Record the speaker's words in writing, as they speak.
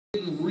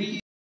been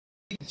reading,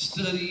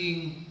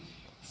 studying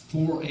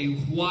for a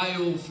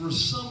while. For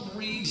some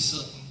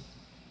reason,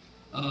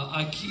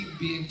 I keep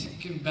being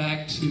taken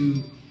back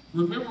to,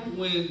 remember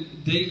when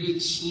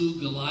David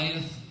slew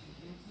Goliath?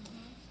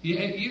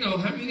 Yeah, you know,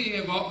 how many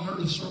have heard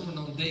a sermon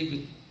on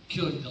David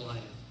killing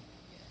Goliath?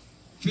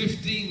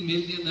 15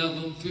 million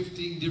of them,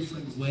 15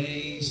 different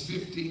ways,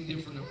 15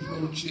 different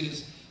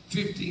approaches,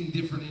 15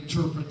 different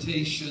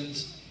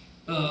interpretations.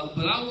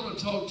 But I want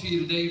to talk to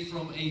you today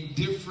from a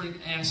different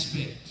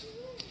aspect.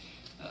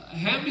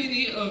 How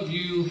many of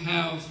you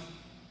have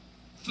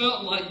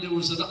felt like there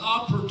was an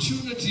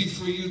opportunity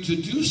for you to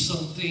do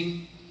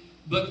something,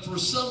 but for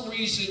some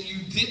reason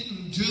you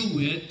didn't do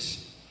it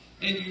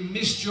and you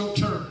missed your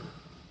turn?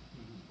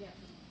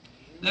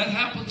 That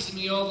happens to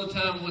me all the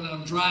time when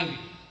I'm driving.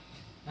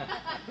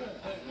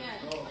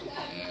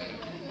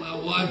 My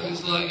wife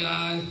is like,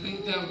 I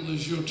think that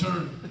was your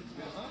turn.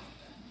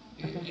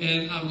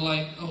 And I'm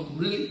like, oh,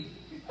 really?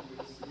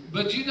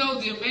 But you know,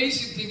 the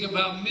amazing thing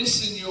about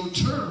missing your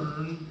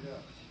turn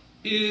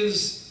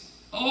is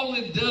all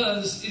it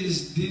does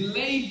is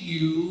delay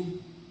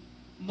you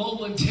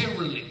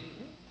momentarily.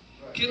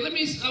 Okay,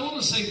 I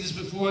want to say this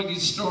before I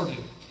get started.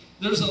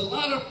 There's a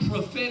lot of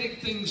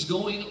prophetic things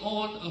going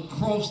on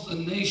across the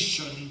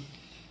nation,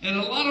 and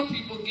a lot of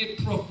people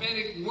get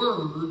prophetic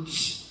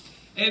words,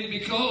 and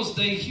because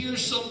they hear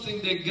something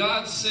that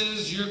God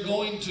says you're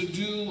going to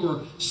do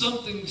or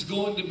something's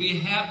going to be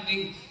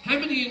happening, how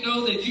many of you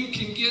know that you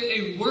can get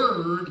a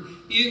word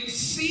in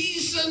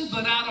season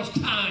but out of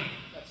time?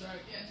 That's right.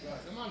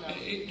 Yes. Come on now.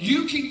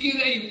 You can get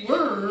a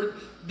word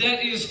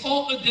that is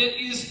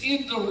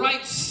in the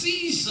right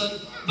season,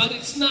 but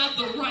it's not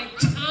the right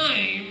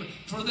time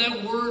for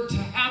that word to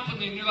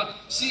happen in your life.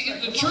 See,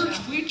 in the church,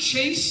 we're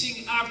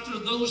chasing after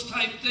those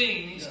type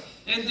things,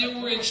 and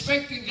then we're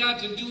expecting God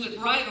to do it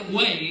right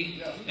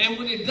away. And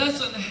when it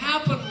doesn't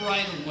happen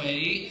right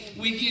away,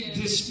 we get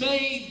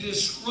dismayed,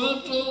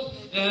 disgruntled,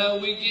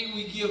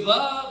 we give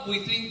up, we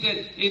think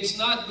that it's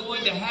not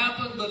going to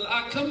happen. But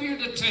I come here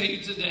to tell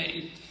you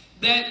today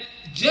that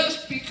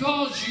just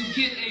because you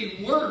get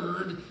a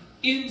word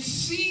in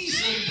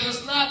season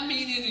does not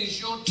mean it is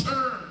your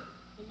turn.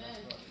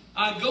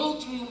 I go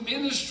through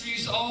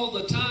ministries all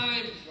the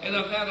time, and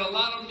I've had a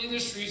lot of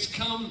ministries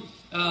come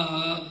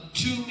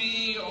to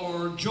me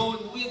or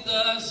join with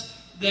us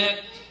that,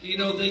 you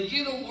know, they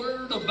get a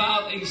word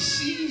about a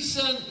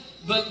season,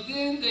 but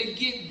then they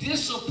get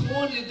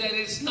disappointed that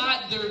it's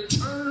not their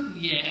turn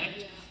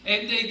yet,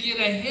 and they get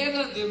ahead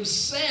of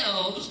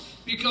themselves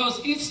because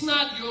it's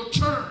not your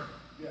turn.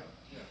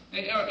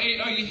 Are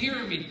you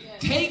hearing me?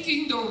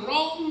 Taking the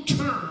wrong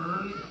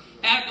turn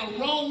at the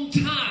wrong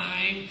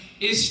time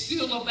is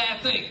still a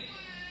bad thing.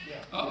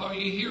 Are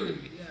you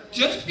hearing me?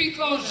 Just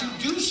because you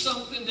do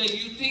something that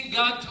you think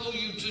God told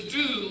you to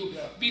do,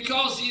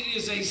 because it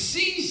is a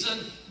season,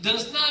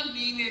 does not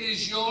mean it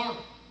is your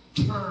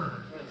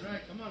turn. That's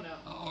right. Come on now.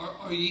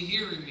 Are you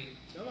hearing me?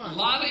 Come on. A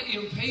lot of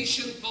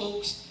impatient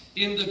folks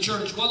in the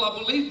church. Well, I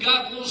believe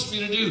God wants me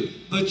to do,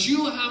 but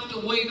you have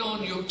to wait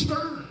on your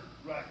turn.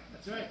 Right.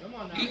 That's right. Come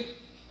on now.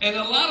 And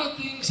a lot of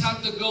things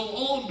have to go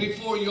on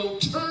before your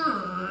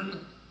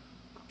turn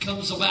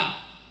comes about.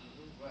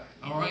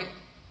 All right?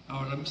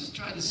 All right, I'm just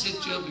trying to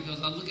set you up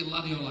because I look at a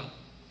lot of your life.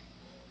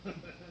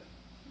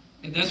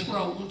 And that's where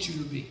I want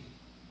you to be.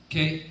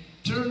 Okay?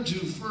 Turn to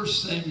 1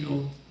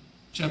 Samuel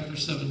chapter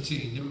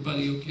 17.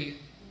 Everybody okay?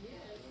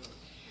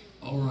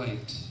 All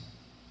right.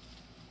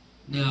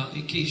 Now,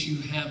 in case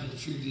you haven't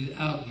figured it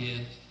out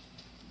yet,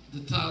 the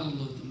title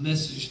of the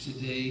message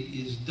today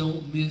is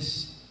Don't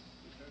Miss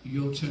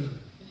Your Turn.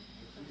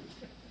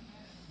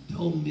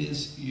 Don't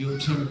miss your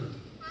turn.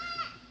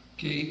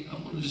 Okay,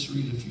 I'm going to just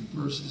read a few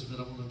verses, but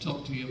I'm going to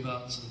talk to you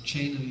about some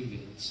chain of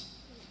events.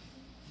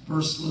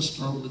 Let's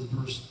start with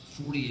verse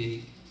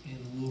 48,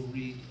 and we'll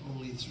read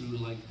only through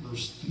like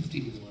verse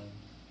 51.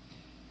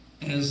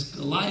 As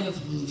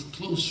Goliath moved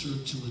closer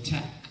to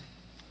attack,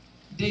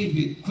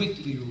 David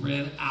quickly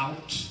ran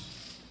out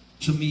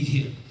to meet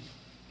him.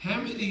 How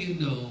many of you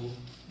know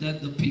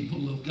that the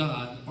people of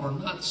God are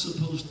not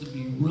supposed to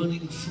be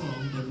running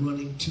from, but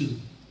running to?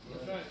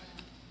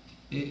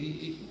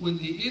 When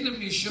the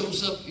enemy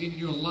shows up in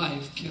your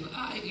life, can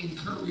I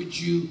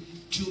encourage you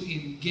to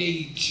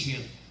engage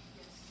him?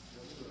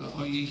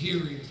 Are you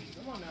hearing me?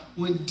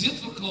 When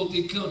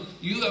difficulty comes,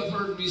 you have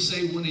heard me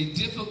say, when a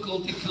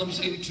difficulty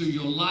comes into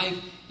your life,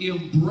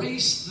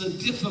 embrace the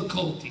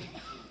difficulty.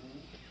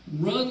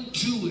 Run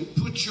to it.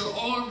 Put your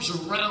arms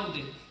around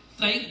it.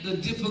 Thank the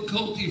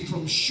difficulty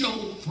for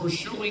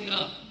showing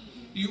up.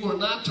 You are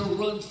not to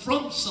run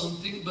from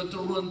something, but to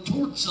run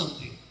towards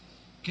something.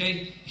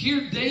 Okay,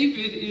 here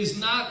David is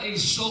not a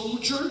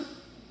soldier.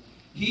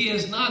 He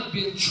has not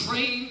been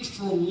trained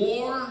for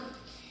war.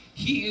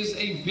 He is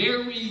a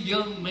very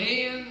young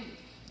man.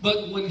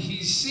 But when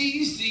he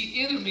sees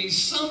the enemy,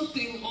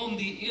 something on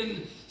the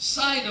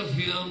inside of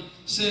him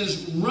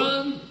says,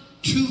 run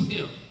to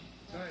him.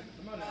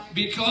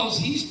 Because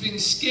he's been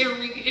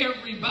scaring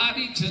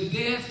everybody to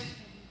death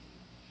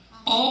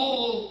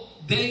all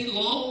day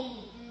long,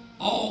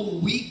 all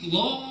week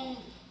long,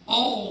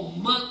 all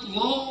month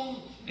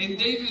long. And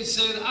David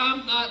said,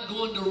 I'm not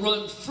going to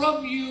run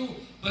from you,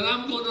 but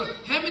I'm going to...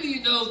 How many of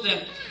you know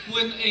that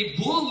when a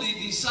bully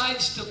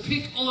decides to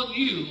pick on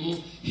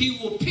you, he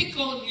will pick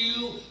on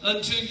you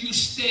until you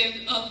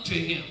stand up to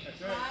him?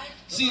 That's right.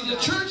 See, the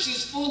church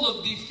is full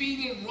of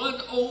defeated,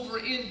 run-over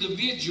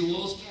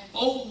individuals.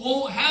 Oh,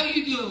 whoa, how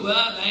you doing? Well,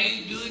 I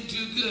ain't doing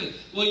too good.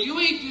 Well, you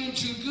ain't doing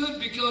too good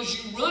because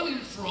you're running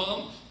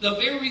from the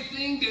very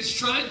thing that's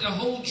trying to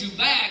hold you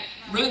back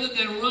rather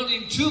than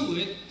running to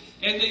it.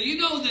 And then you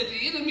know that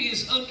the enemy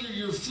is under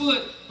your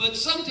foot, but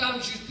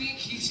sometimes you think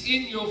he's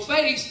in your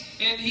face,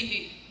 and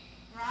he...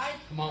 Right?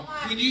 Come on.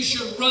 When you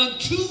should run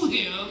to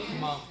him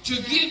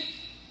to get...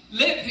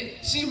 Let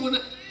him... See,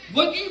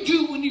 what you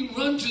do when you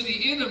run to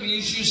the enemy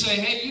is you say,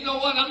 hey, you know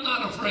what? I'm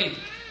not afraid.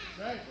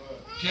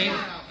 Okay?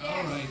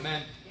 All right,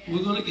 man.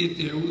 We're going to get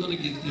there. We're going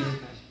to get there.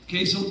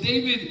 Okay, so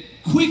David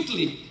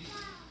quickly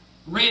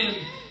ran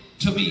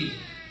to me,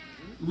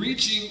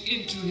 reaching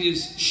into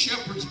his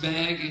shepherd's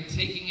bag and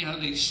taking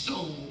out a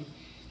stone.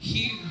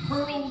 He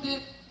hurled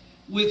it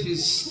with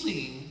his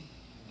sling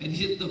and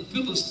hit the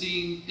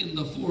Philistine in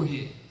the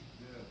forehead.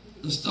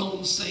 The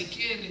stone sank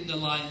in and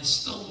Goliath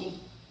stumbled,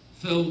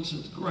 fell to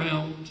the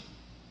ground.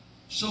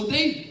 So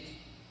David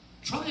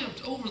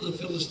triumphed over the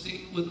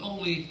Philistine with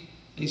only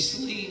a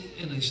sling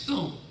and a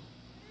stone.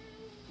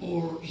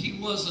 For he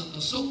wasn't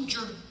a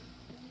soldier.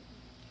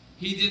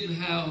 He didn't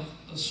have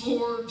a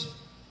sword.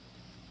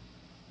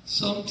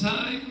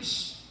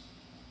 Sometimes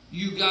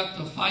you got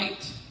to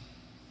fight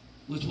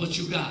with what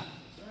you got.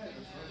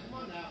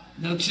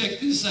 Now check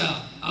this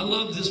out. I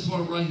love this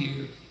part right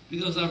here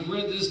because I've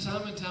read this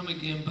time and time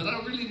again, but I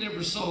really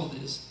never saw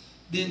this.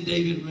 Then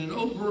David ran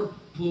over,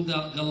 pulled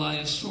out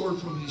Goliath's sword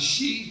from his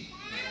sheath.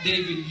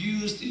 David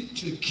used it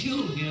to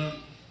kill him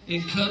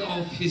and cut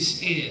off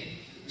his head.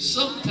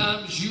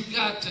 Sometimes you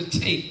got to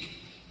take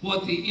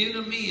what the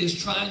enemy is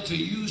trying to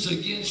use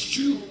against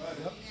you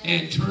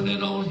and turn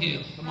it on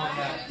him. Come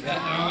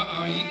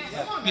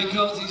on,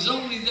 Because he's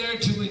only there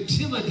to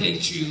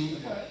intimidate you.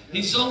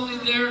 He's only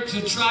there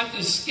to try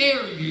to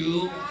scare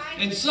you.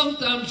 And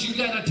sometimes you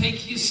got to take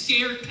his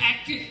scare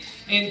tactic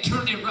and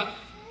turn it right.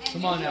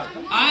 Come on now.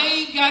 I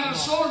ain't got a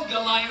sword,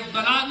 Goliath,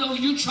 but I know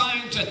you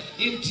trying to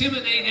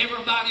intimidate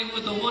everybody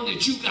with the one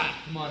that you got.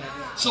 Come on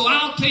now. So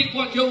I'll take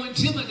what your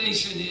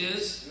intimidation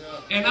is,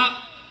 and all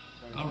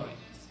right,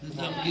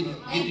 I'm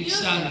getting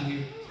excited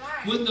here.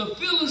 When the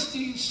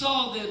Philistines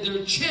saw that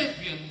their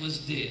champion was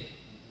dead,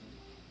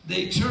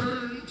 they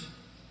turned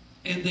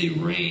and they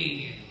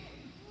ran.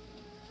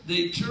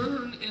 They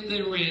turned and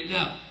they ran.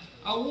 Now,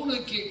 I want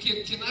to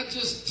can I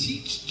just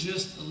teach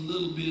just a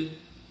little bit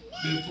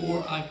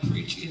before I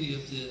preach any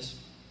of this?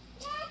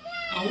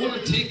 I want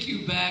to take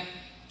you back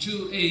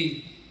to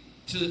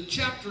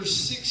chapter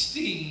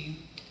 16,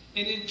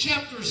 and in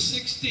chapter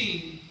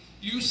 16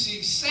 you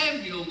see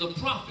Samuel the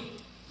prophet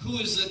who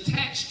is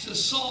attached to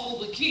Saul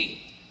the king.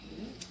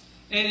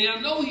 And I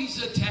know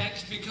he's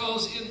attached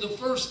because in the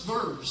first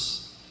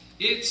verse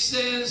it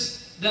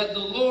says that the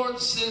Lord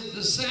said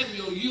to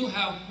Samuel, you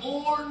have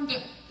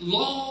mourned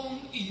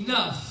long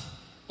enough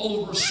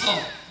over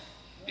Saul.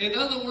 In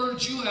other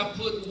words, you have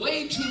put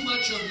way too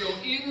much of your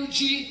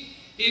energy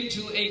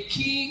into a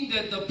king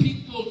that the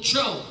people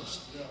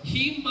chose.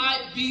 He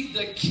might be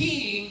the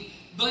king,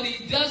 but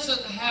he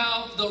doesn't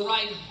have the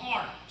right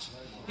heart.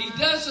 He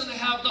doesn't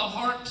have the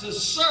heart to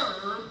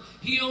serve.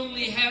 He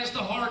only has the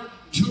heart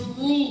to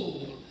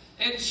rule.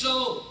 And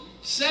so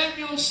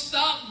Samuel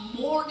stopped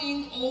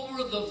mourning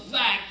over the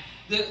fact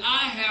that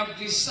I have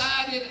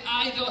decided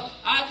I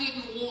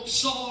didn't want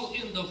Saul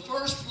in the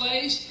first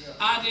place.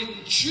 I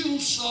didn't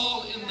choose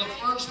Saul in the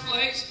first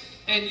place.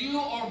 And you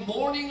are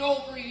mourning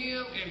over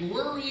him and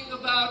worrying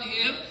about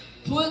him.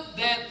 Put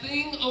that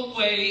thing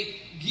away.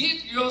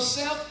 Get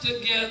yourself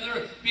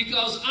together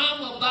because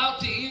I'm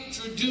about to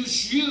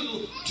introduce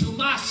you to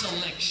my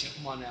selection.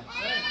 Come on now.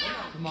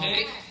 Come on.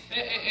 Okay?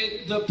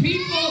 The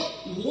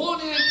people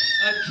wanted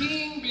a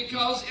king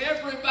because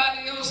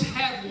everybody else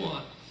had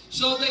one.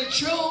 So they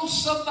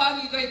chose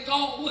somebody they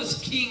thought was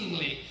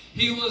kingly.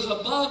 He was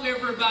above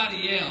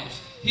everybody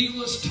else. He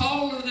was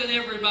taller than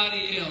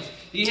everybody else.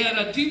 He had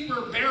a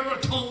deeper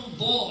baritone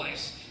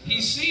voice.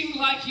 He seemed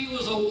like he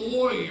was a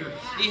warrior.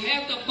 He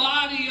had the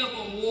body of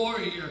a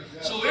warrior.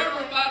 So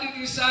everybody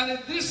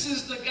decided this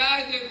is the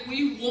guy that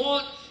we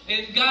want.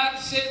 And God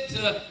said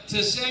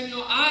to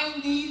Samuel, I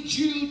need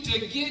you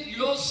to get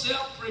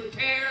yourself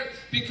prepared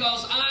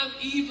because I'm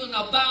even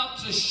about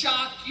to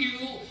shock you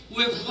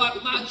with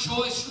what my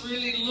choice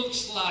really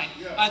looks like.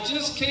 I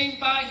just came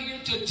by here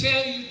to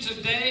tell you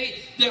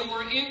today that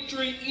we're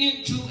entering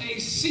into a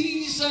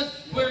season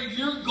where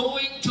you're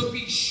going to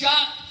be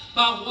shocked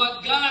by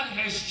what God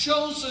has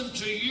chosen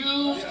to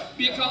use,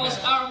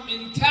 because our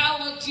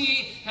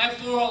mentality has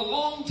for a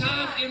long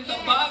time in the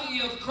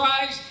body of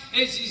Christ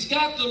is he's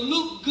got to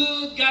look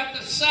good, got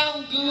to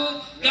sound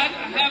good, got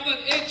to have an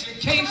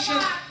education,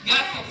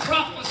 got to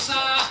prophesy,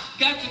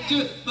 got to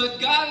do it. But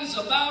God is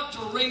about to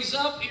raise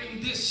up in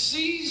this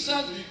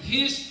season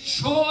His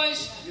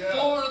choice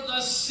for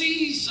the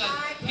season.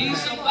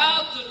 He's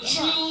about to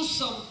choose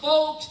some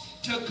folks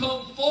to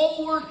come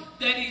forward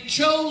that He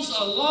chose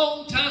a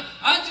long time.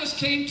 I just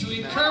came to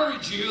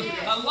encourage you.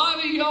 A lot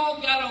of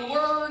y'all got a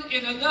word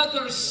in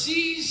another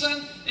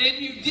season and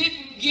you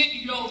didn't get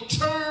your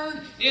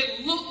turn.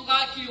 It looked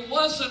like it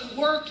wasn't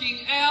working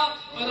out,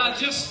 but I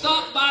just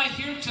stopped by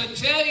here to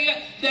tell you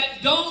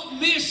that don't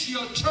miss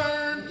your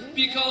turn,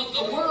 because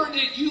the word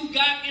that you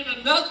got in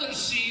another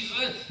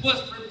season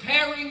was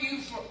preparing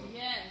you for,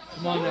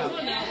 Come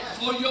on now.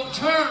 for your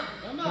turn.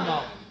 Come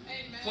on.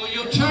 For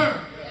your turn.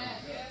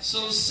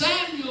 So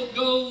Samuel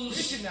goes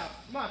Preach it now.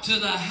 Come on. to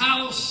the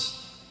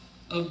house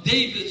of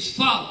David's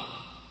father.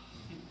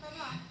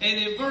 And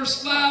in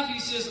verse 5 he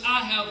says,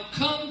 I have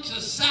come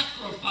to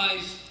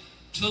sacrifice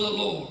to the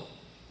Lord.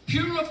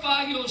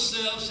 Purify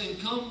yourselves and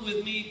come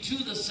with me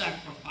to the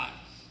sacrifice.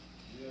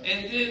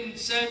 And then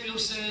Samuel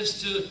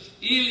says to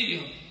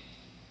Eliam,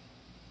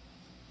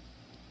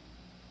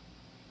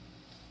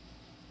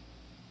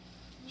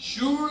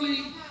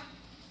 Surely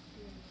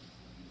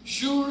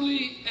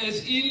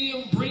as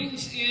Eliam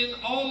brings in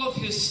all of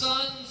his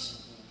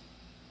sons,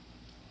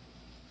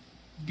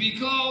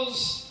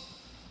 because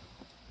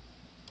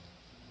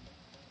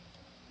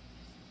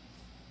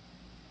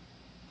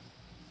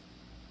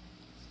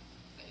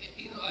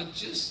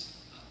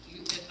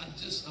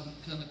I'm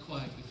kind of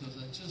quiet because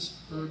I just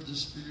heard the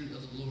Spirit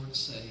of the Lord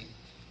say,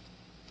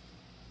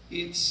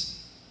 it's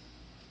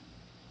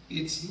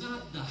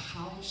not the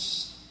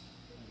house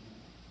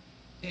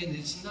and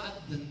it's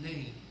not the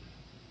name,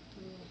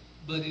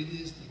 but it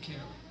is the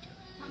character.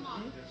 Come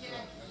on. Yes.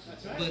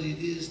 But it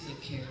is the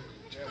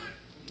character.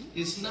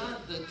 It's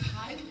not the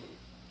title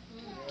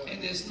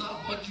and it's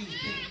not what you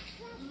think.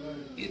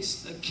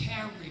 It's the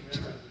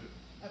character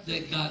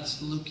that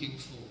God's looking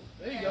for.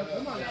 There you go.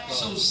 Come on now.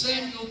 So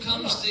Samuel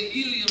comes to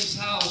Eliam's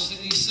house and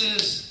he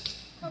says,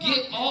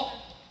 get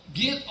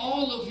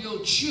all of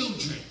your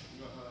children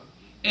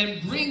and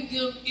bring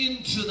them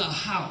into the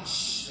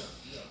house.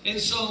 And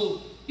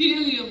so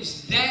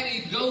Eliam's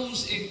daddy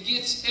goes and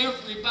gets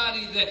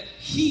everybody that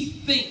he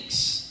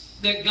thinks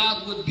that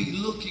God would be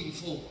looking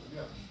for.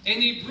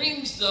 And he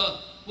brings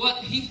what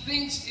he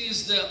thinks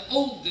is the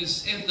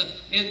oldest and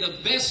the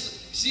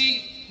best.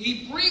 See,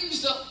 he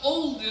brings the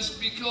oldest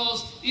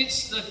because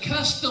it's the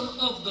custom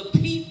of the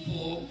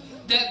people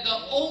that the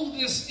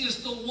oldest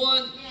is the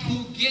one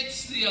who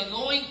gets the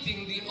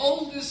anointing. The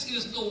oldest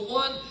is the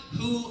one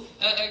who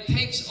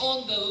takes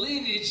on the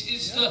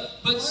lineage.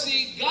 But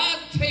see, God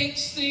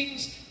takes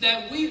things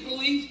that we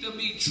believe to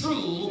be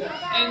true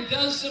and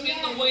does them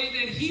in the way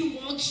that He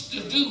wants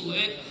to do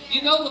it.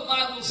 You know, the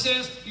Bible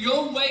says,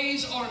 your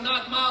ways are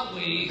not my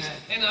ways.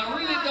 And I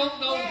really don't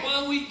know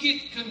why we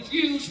get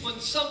confused when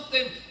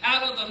something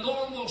out of the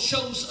normal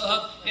shows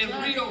up and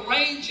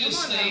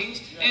rearranges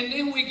things. And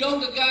then we go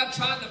to God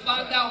trying to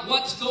find out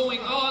what's going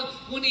on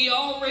when He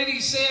already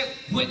said,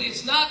 when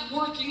it's not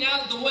working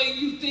out the way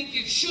you think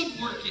it should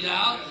work it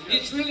out,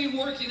 it's really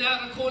working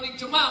out according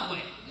to my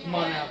way. Come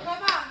on now.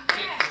 Come on.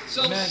 Yes.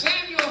 So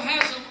Samuel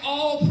has them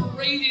all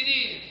paraded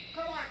in.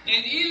 Come on.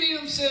 And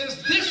Eliam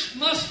says, this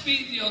must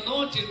be the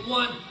anointed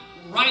one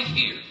right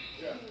here.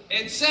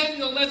 And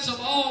Samuel lets them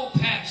all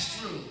pass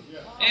through.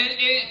 And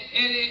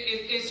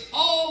it's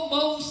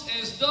almost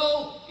as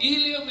though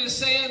Eliam is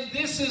saying,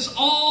 this is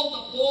all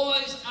the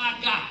boys I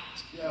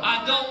got.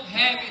 I don't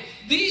have it.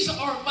 These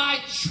are my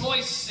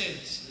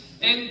choices.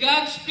 And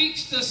God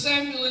speaks to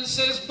Samuel and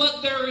says,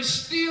 but there is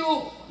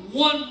still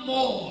one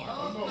more.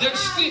 There's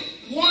still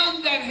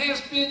one that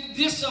has been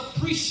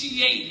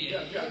disappreciated.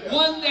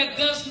 One that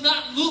does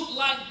not look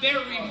like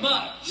very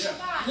much.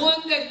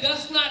 One that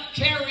does not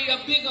carry a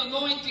big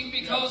anointing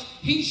because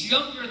he's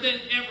younger than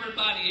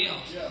everybody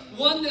else.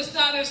 One that's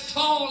not as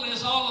tall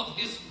as all of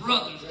his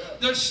brothers.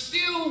 There's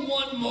still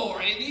one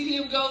more. And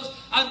Eliam goes,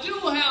 I do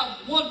have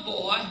one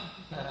boy.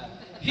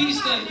 He's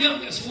the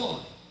youngest one.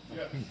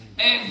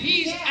 And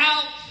he's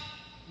out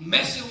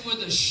messing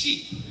with the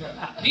sheep.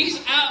 He's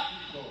out.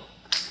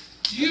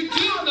 You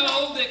do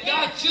know that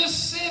God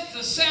just said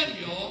to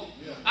Samuel,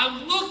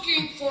 I'm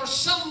looking for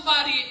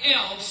somebody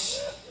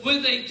else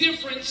with a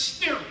different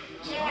spirit.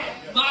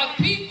 My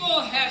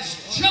people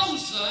has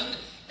chosen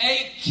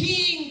a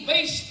king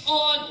based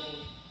on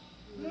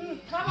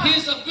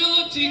his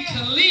ability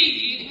to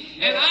lead,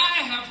 and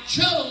I have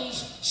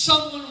chose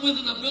someone with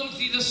an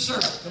ability to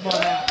serve. Come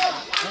on now.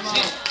 Come on.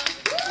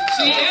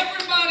 See,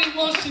 everybody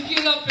wants to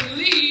get up and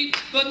lead,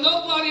 but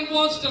nobody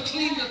wants to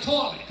clean the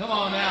toilet. Come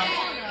on now.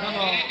 Come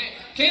on.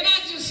 Can I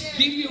just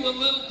give you a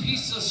little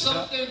piece of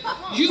something?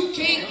 You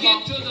can't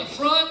get to the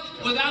front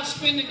without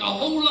spending a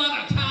whole lot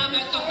of time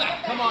at the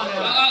back. Come on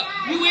now.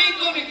 You ain't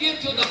going to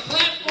get to the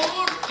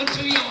platform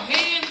until your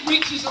hand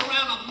reaches marches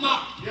around a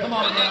mop. Come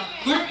on now.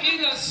 We're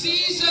in a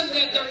season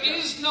that there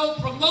is no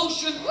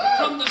promotion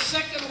from the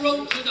second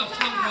row to the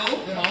front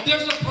row. Come on.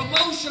 There's a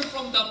promotion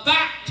from the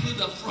back to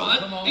the front.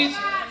 Come on.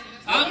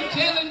 I'm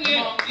telling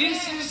you,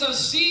 this is a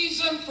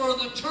season for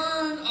the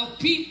turn of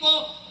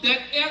people that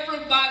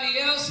everybody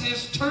else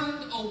has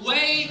turned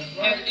away.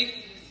 And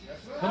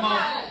Come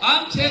on.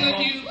 I'm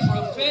telling you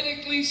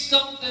prophetically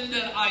something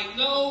that I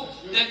know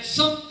that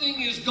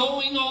something is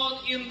going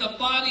on in the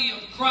body of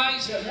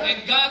Christ,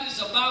 and God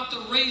is about to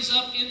raise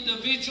up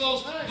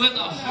individuals with a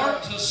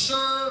heart to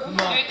serve.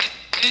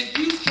 And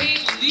you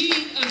can't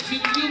lead until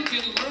you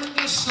can learn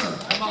to serve.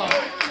 Come on.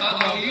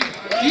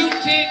 You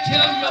can't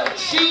tell your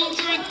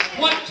children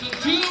what to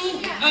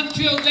do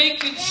until they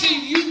can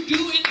see you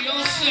do it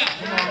yourself.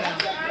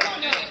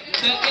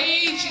 The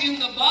age in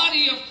the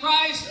body of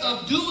Christ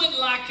of do it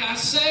like I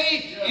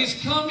say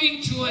is coming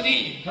to an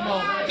end. Come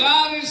on.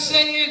 God is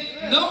saying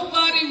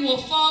nobody will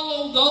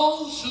follow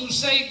those who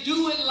say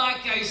do it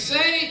like I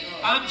say.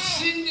 I'm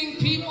sending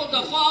people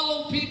to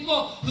follow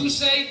people who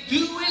say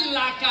do it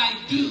like I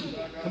do.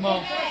 Come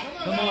on.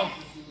 Come on.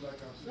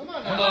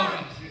 Come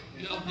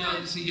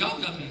on. See, y'all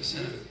got me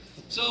excited.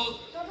 So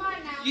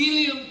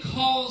Eliam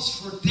calls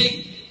for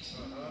David.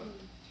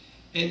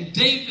 And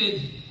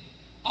David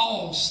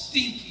all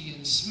stinky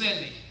and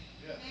smelly.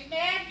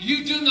 Amen.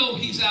 You do know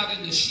he's out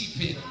in the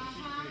sheep pen.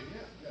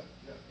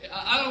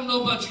 I don't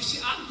know about you. See,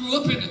 I grew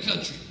up in the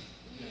country.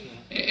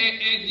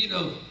 And you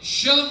know,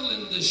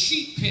 shoveling the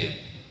sheep pen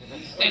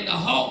and the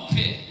hog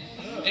pen.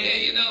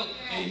 And, you know,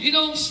 you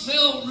don't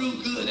smell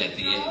real good at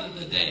the end of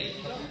the day.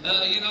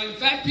 You know, in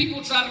fact,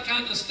 people try to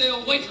kind of stay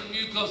away from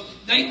you because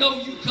they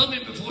know you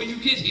coming before you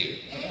get here.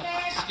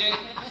 Okay?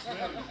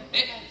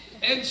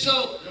 And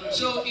so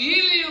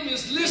Eliam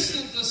is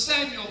listening to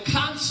Samuel.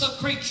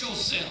 Consecrate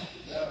yourself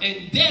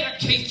and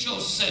dedicate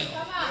yourself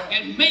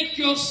and make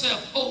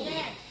yourself holy.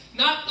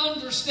 Not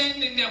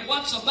understanding that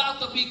what's about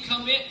to be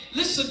coming,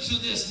 listen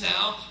to this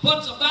now,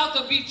 what's about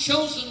to be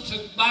chosen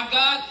by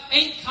God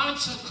ain't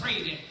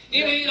consecrated.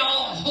 It ain't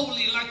all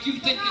holy like you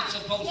think it's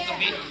supposed to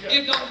be.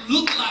 It don't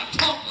look like,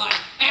 talk like,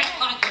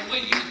 act like the way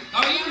you.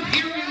 Are you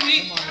hearing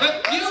me?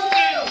 But you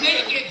can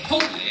make it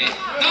holy.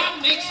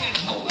 God makes it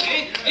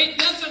holy. It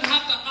doesn't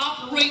have to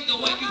operate the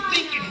way you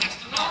think it has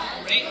to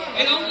operate.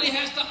 It only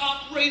has to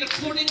operate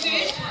according to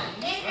His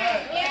word.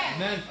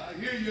 Amen. I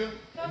hear you.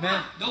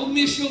 Amen. Don't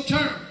miss your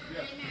turn.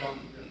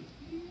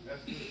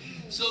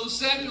 So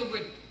Samuel,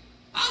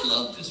 I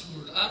love this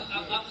word.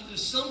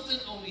 There's something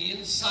on the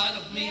inside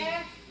of me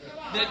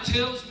that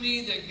tells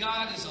me that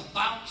God is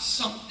about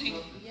something.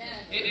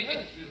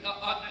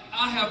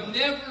 I have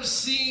never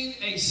seen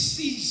a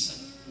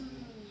season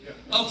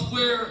of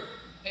where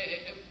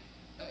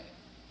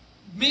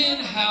men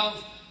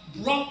have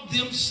brought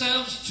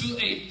themselves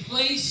to a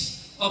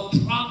place of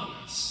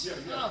prominence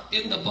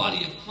in the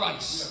body of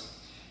Christ.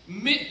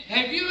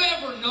 Have you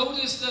ever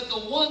noticed that the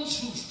ones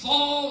who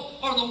fall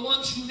are the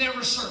ones who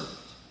never served?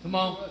 Come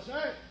on.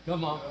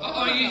 Come on.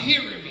 Are you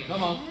hearing me?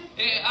 Come on.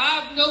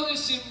 I've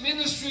noticed in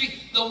ministry,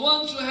 the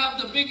ones who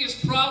have the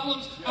biggest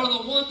problems are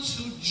the ones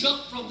who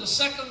jump from the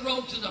second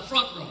row to the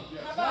front row.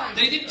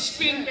 They didn't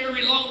spend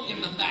very long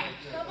in the back.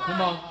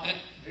 Come on.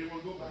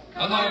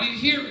 Are you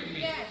hearing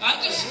me?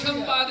 I just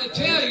come by to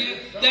tell you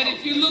that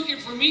if you're looking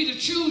for me to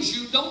choose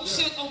you, don't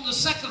sit on the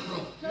second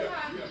row.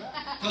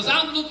 Because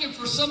I'm looking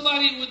for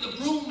somebody with a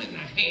broom in their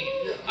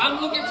hand. I'm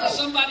looking for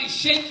somebody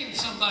shaking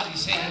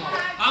somebody's hand.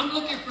 I'm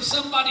looking for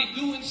somebody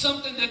doing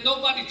something that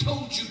nobody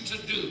told you to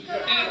do.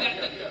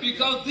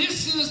 Because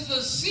this is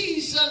the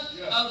season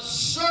of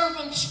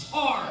servant's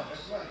heart.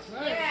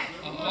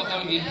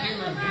 Are you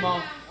hearing me? Come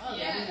on.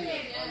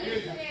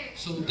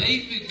 So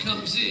David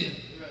comes in.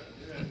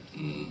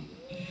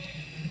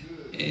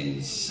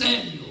 And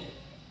Samuel,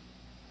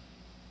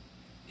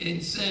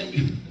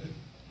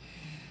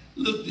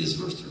 look this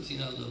verse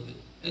 13, I love it.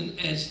 And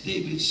as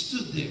David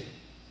stood there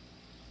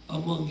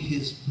among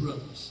his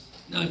brothers.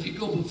 Now if you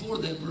go before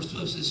that, verse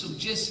 12 says, so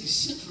Jesse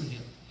sent for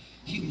him.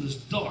 He was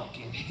dark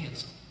and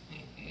handsome,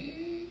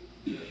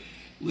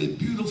 with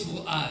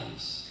beautiful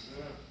eyes.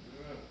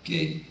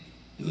 Okay,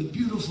 with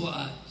beautiful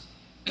eyes.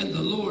 And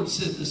the Lord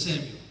said to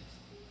Samuel,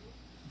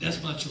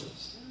 that's my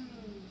choice.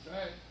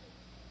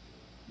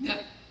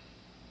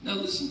 Now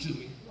listen to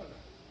me.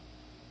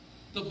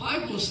 The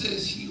Bible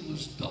says he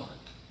was dark.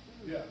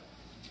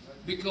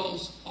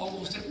 Because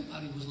almost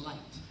everybody was light.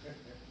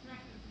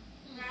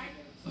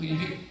 Oh, you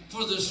hear?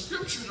 For the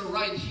scripture to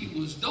write he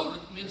was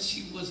dark means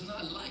he was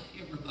not like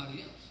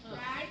everybody else.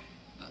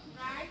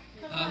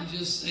 I'm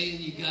just saying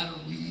you got to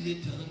read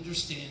it to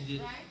understand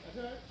it.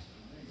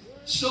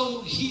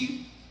 So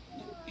he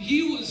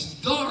was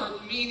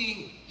dark,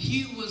 meaning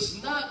he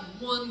was not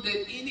one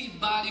that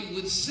anybody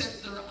would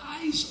set their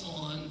eyes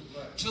on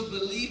to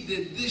believe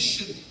that this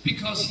should,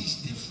 because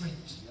he's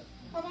different.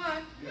 Come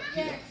on.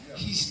 Yes.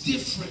 He's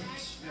different.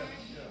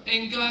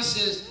 And God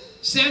says,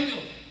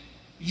 Samuel,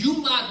 you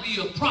might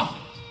be a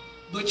prophet,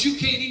 but you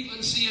can't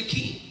even see a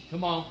king.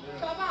 Come on.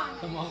 Come on.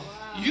 Come on.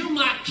 You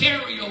might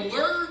carry a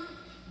word,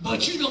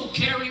 but you don't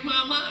carry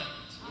my mind.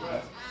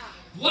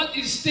 What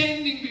is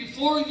standing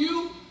before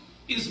you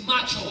is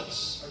my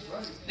choice.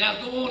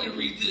 Now go on and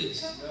read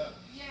this.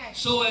 Yes.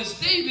 So as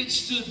David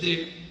stood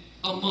there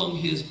among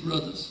his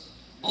brothers,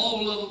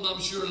 all of them,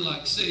 I'm sure,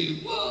 like, say,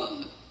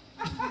 what?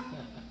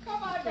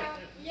 Come on now.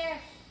 Yes.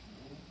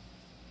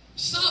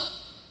 Some,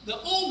 the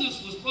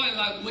oldest was probably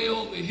like way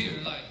over here,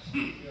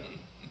 like,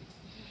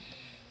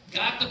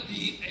 got to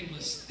be a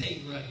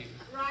mistake right here.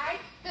 Right.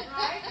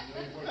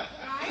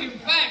 Right. In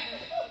fact,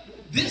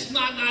 this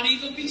might not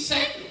even be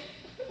Samuel,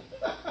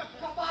 Come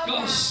on now.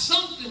 because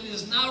something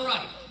is not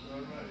right.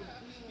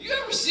 You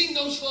ever seen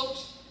those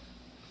folks?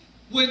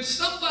 When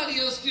somebody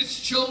else gets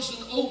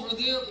chosen over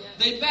them,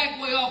 they back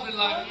way off and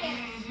like,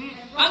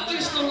 I'm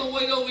just going to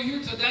wait over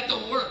here till that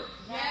don't work.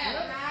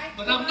 Right.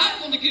 But I'm not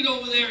going to get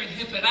over there and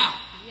hip it out.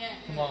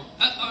 Come on.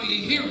 Are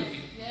you hearing me?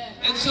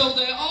 And so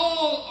they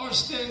all are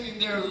standing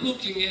there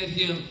looking at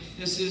him.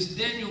 It says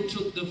Samuel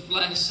took the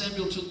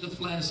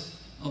flask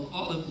of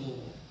olive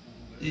oil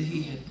that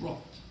he had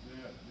brought.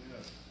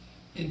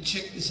 And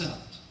check this out.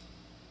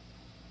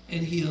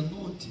 And he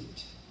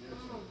anointed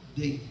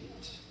David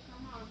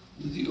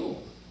with the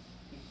oil.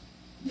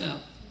 Now,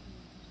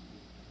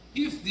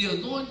 if the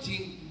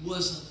anointing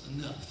wasn't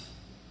enough,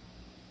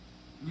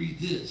 read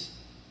this.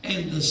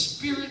 And the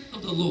Spirit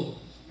of the Lord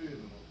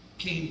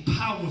came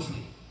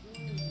powerfully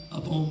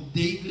upon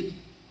David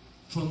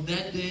from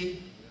that day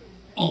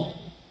on.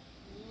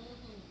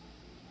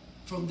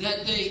 From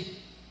that day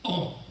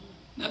on.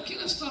 Now, can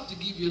I stop to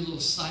give you a little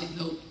side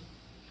note?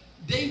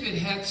 David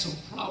had some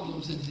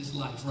problems in his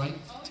life, right?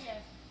 Oh yes.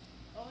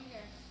 Oh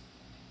yes.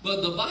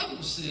 But the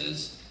Bible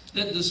says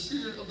that the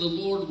Spirit of the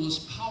Lord was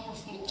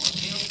powerful on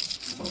him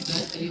from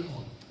that day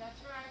on.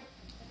 That's right.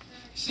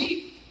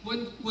 See,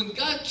 when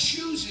God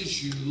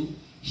chooses you,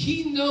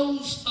 He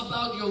knows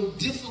about your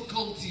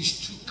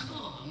difficulties to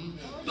come,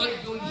 but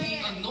when He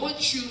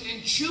anoints you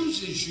and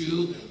chooses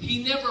you,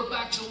 He never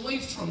backs away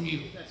from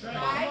you.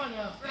 Right.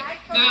 Right.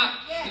 Come Now, on.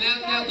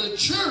 Yes. now the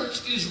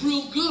church is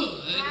real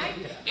good,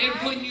 and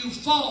when you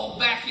fall,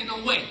 backing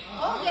away.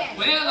 Oh yes.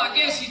 Well, I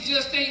guess He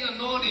just ain't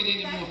anointed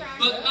anymore.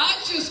 But I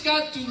just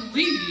got through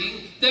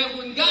reading that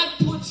when God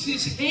puts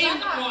His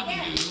hand on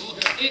you,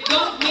 it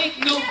don't make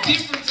no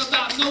difference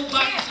about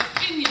nobody's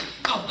opinion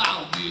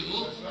about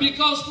you,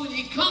 because when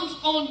He comes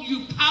on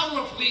you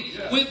powerfully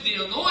with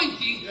the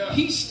anointing,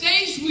 He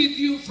stays with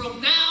you from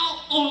now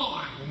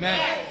on.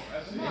 Amen.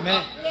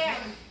 Amen. Yes.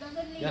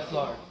 Doesn't leave. Yes,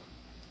 Lord.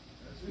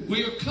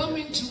 We're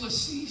coming to a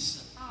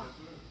season.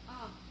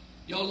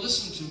 Y'all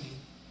listen to me.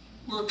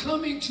 We're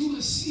coming to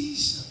a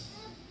season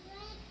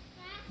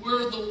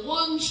where the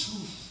ones who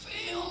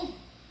failed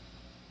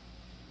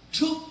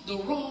took the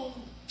wrong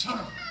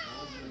turn.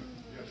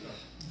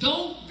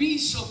 Don't be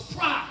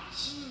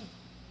surprised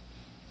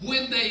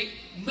when they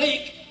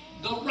make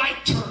the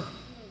right turn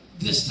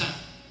this time.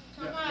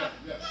 Come on.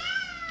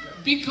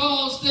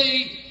 Because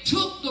they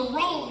took the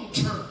wrong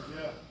turn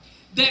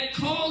that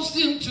caused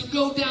them to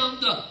go down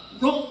the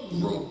wrong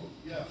road.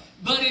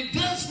 But it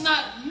does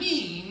not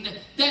mean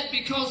that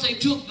because they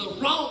took the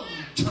wrong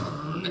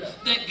turn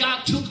that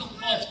God took them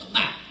off the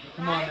map.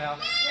 Come on now.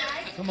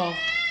 Come on.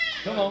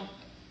 Come on.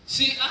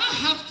 See, I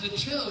have to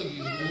tell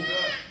you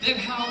that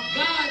how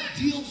God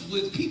deals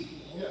with people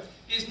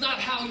is not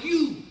how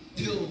you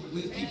deal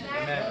with people.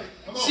 Amen.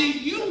 See,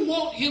 you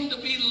want Him to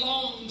be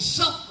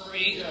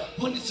long-suffering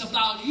when it's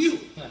about you.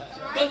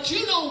 But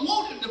you don't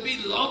want Him to be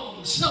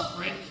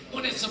long-suffering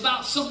when it's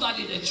about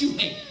somebody that you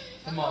hate.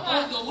 Come on.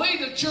 On the way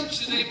to church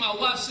today, my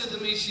wife said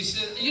to me, she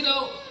said,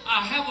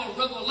 I have a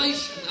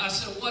revelation. I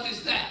said, what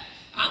is that?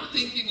 I'm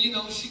thinking,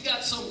 she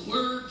got some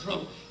word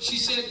from, she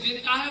said,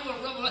 I have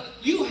a revelation.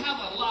 You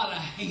have a lot of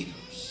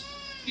haters.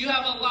 You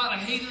have a lot of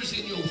haters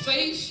in your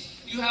face.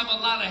 You have a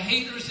lot of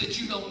haters that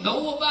you don't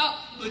know about,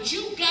 but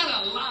you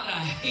got a lot of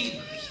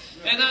haters.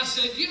 And I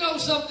said, you know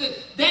something?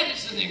 That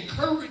is an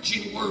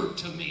encouraging word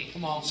to me.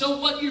 Come on. So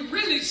what you're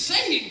really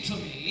saying to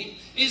me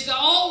is that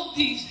all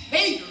these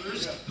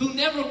haters who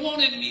never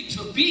wanted me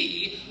to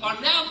be are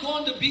now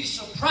going to be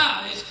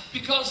surprised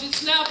because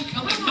it's now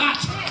becoming my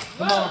turn.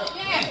 Come on.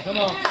 Come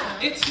on.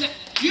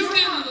 You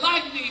didn't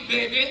like me,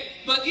 baby,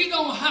 but you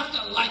don't have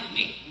to like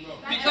me.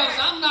 Because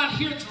I'm not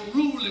here to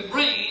rule and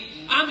reign.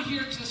 I'm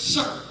here to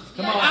serve.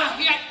 Come on.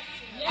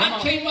 I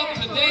came up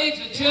today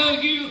to tell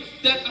you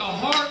that the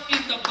heart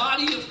in the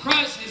body of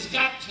Christ has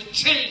got to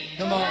change.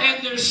 Come on.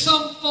 And there's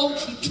some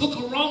folks who took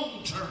a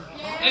wrong turn.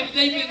 And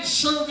they've been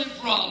serving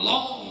for a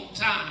long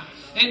time.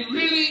 And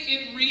really,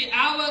 in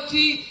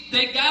reality,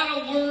 they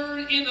got a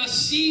word in a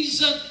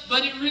season,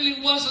 but it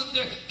really wasn't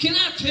there. Can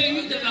I tell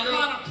you that a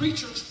lot of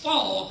preachers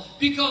fall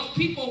because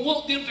people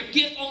want them to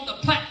get on the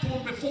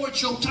platform before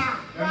it's your turn?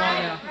 Come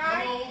on now.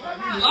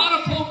 A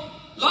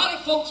lot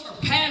of folks are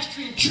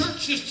pastoring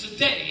churches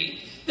today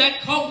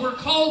that were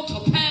called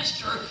to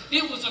pastor.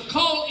 It was a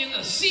call in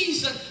a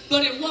season,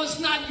 but it was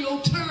not your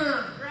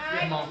turn.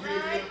 Come on.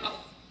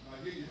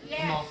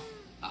 Come on.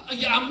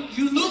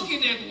 You're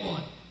looking at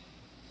one.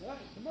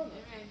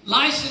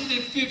 Licensed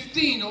at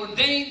 15,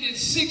 ordained at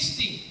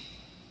 16,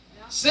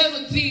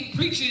 17,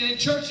 preaching in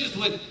churches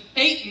with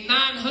 800 and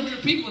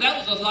 900 people.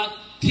 That was a lot,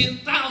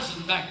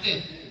 10,000 back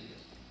then.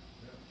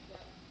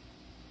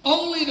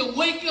 Only to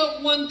wake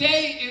up one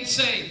day and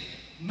say,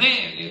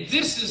 man, if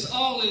this is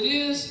all it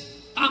is,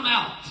 I'm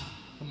out.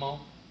 Come on.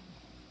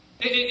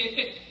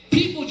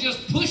 People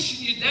just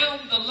pushing you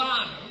down the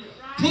line,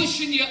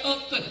 pushing you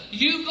up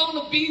you're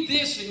going to be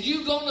this and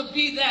you're going to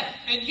be that.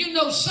 And you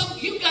know,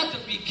 you got to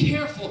be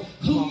careful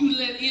who you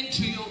let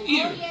into your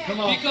ear. Come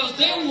on. Because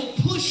they will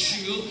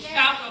push you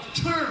out of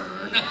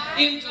turn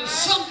into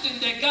something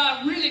that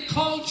God really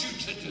called you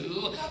to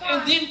do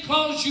and then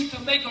cause you to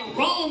make a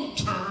wrong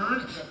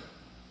turn.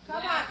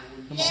 Come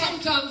on.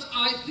 Sometimes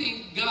I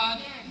think God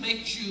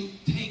makes you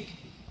take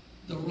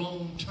the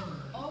wrong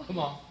turn. Come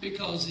on.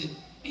 Because it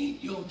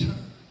ain't your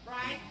turn.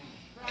 Right.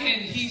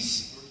 And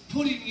he's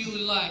putting you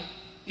like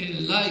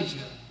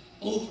Elijah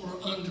over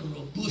under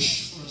a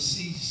bush for a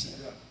season.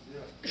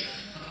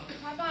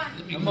 Come on.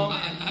 Let me Come go. on.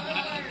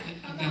 I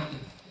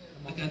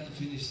got to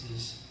finish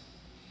this.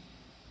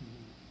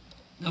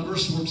 Now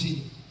verse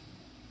 14.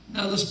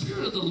 Now the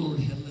Spirit of the Lord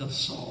had left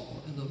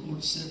Saul, and the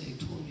Lord sent a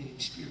tormenting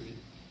spirit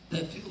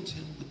that filled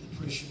him with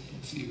depression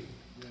and fear.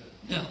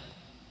 Now,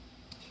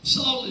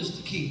 Saul is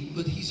the king,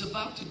 but he's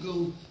about to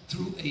go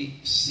through a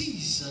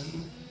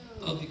season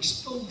of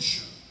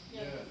exposure.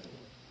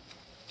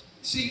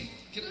 See,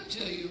 can I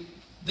tell you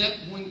that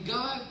when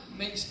God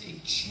makes a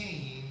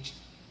change,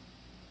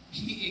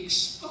 he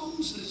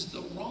exposes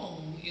the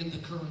wrong in the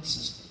current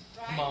system.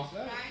 Come on.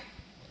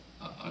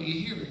 Are you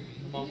hearing me?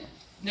 Come on.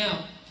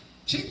 Now,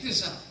 check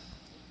this out.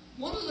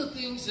 One of the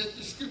things that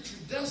the scripture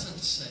doesn't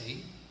say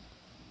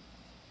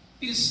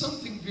is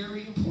something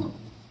very important.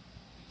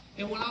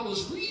 And when I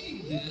was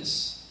reading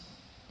this,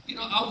 you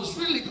know, I was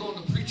really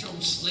going to preach on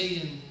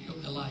slaying your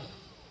Goliath.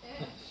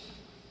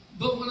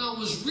 But when I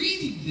was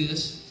reading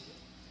this,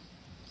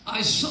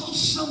 I saw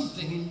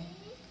something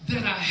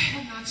that I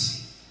had not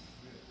seen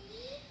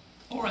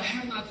or I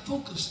had not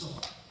focused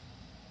on.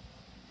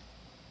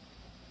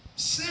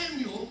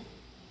 Samuel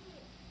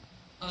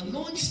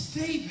anoints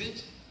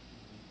David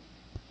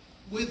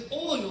with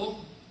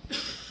oil.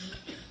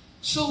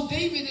 So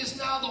David is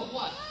now the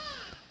what?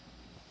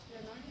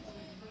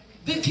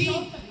 The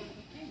king.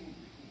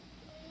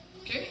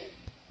 Okay?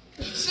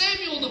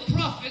 Samuel the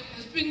prophet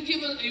has been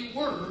given a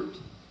word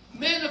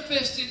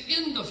manifested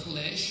in the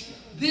flesh.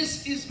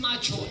 This is my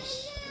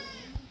choice.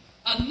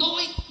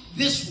 Anoint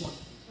this one.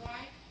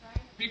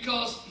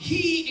 Because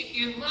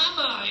he, in my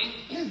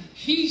mind,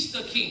 he's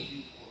the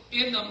king.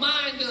 In the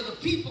mind of the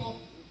people,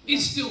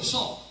 it's still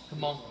Saul.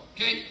 Come on.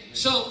 Okay?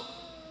 So,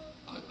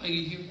 are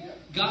you here?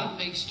 God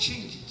makes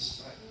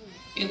changes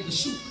in the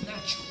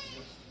supernatural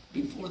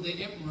before they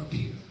ever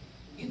appear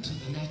into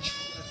the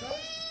natural.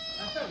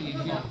 Are you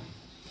here?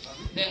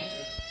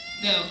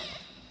 Now,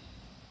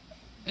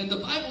 and the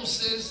Bible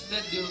says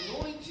that the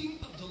anointing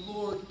of the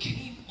Lord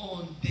came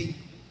on David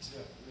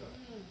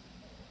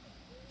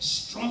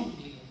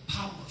strongly and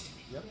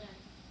powerfully.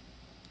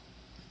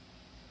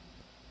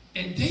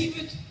 And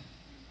David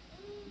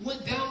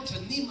went down to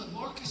Neiman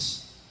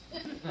Marcus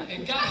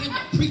and got him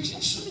a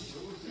preaching suit.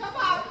 Come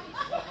on.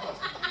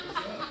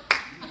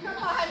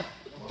 Come on.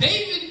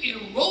 David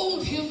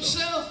enrolled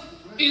himself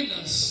in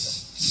the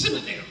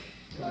seminary.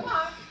 Come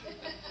on.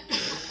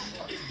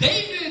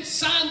 David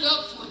signed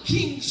up for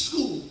King's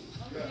School.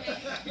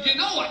 You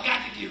know I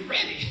got to get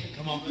ready.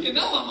 Come on. You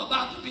know I'm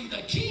about to be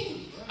the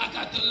king. I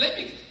got to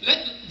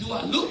do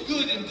I look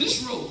good in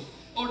this robe?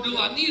 Or do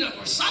I need a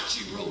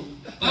Versace robe?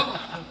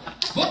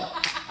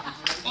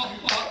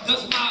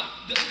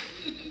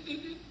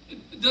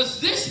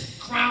 Does this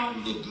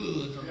crown look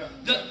good?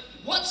 Or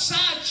what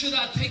side should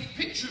I take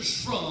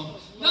pictures from?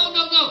 No.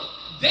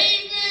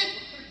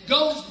 David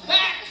goes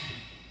back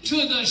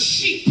to the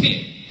sheep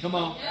pen. Come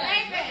on.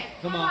 David.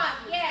 Come on.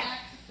 Yes.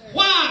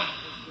 Why?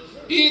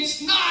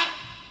 It's not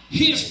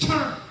his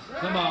turn.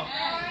 Come on.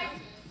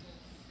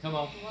 Come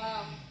on.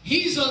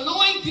 He's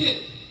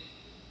anointed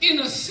in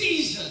a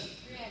season,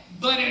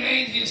 but it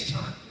ain't his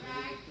turn.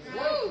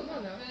 Woo.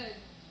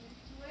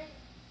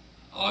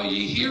 Are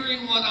you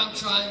hearing what I'm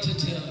trying to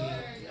tell you?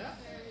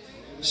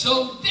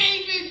 So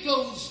David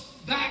goes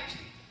back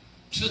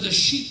to the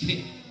sheep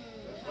pen.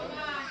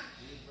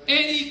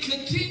 And he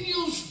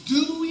continues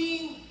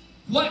doing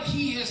what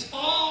he has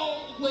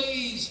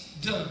always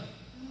done.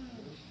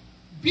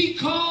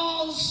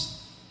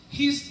 Because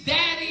his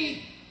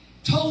daddy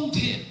told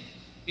him,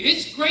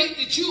 it's great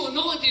that you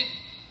anointed,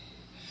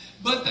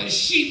 but the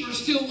sheep are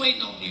still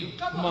waiting on you.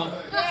 Come on.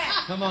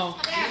 Come on.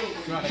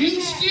 Right.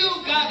 You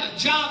still got a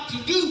job to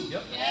do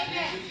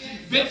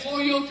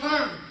before your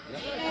turn.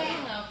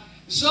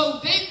 So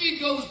David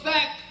goes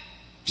back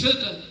to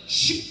the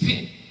sheep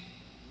pen.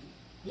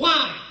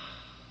 Why?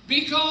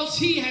 Because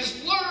he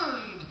has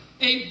learned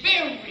a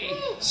very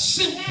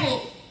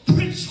simple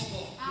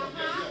principle.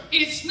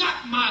 It's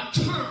not my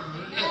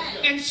turn,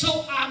 and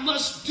so I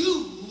must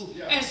do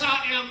as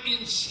I am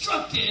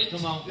instructed.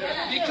 Come on.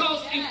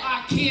 Because if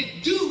I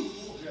can't do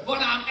what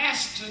I'm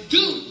asked to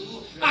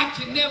do, I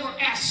can never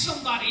ask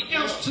somebody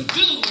else to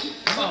do.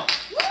 Come on.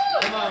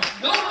 Come on.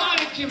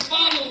 Nobody can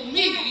follow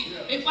me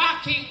if I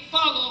can't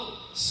follow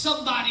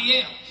somebody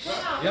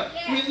else. Yep.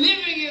 We're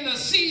living in a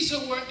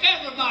season where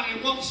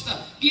everybody wants to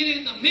get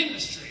into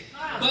ministry,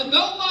 but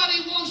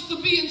nobody wants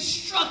to be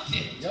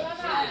instructed.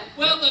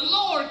 Well, the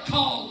Lord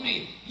called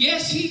me.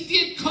 Yes, He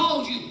did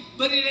call you,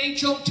 but it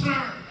ain't your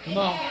turn. Come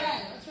on.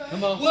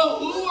 Come on. Well,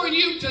 who are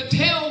you to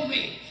tell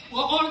me?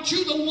 Well, aren't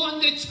you the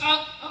one that's,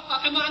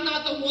 am I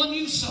not the one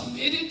you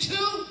submitted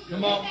to?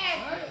 Come on.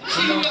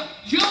 See,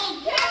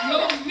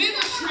 your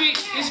ministry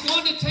is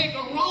going to take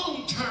a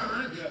wrong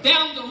turn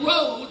down the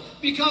road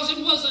because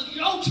it wasn't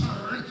your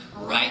turn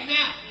right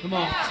now. Come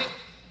on. See,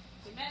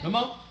 Come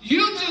on.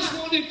 you just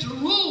wanted to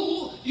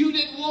rule, you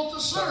didn't want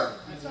to serve.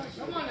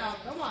 Come on now.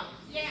 Come on.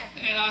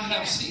 And I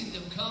have seen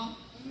them come,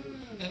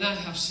 and I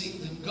have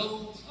seen them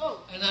go,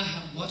 and I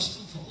have watched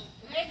them fall.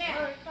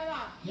 Amen. Come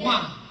on.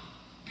 Why?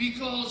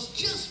 Because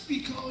just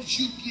because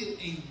you get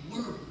a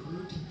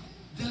word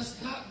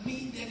does not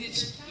mean that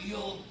it's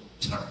your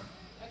turn.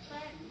 That's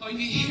right. Are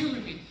you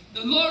hearing me?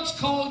 The Lord's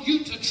called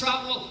you to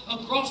travel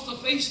across the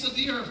face of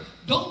the earth.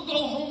 Don't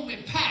go home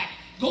and pack.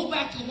 Go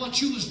back to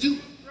what you was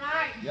doing.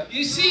 Right. Yep.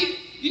 You see,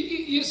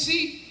 you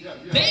see,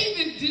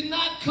 David did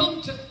not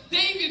come to,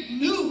 David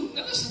knew,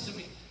 now listen to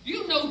me.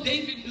 You know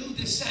David knew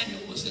that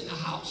Samuel was in the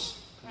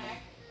house. Right.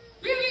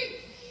 Really?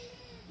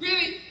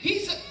 Really?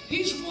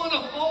 He's one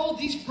of all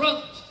these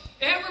brothers.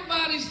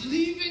 Everybody's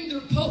leaving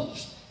their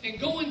post and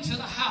going to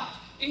the house.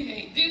 It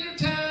ain't dinner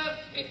time.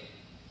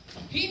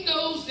 He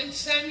knows that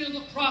Samuel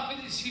the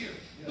prophet is here.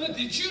 But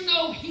did you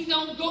know he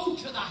don't go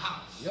to the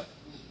house? Yep.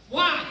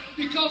 Why?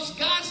 Because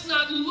God's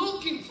not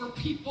looking for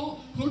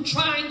people who are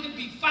trying to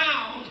be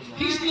found.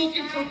 He's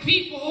looking for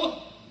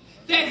people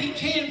that He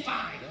can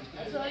find.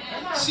 That's right.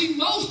 Come on. See,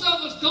 most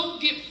of us don't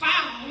get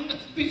found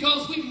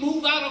because we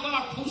move out of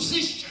our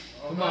position.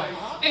 Come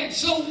on. And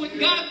so when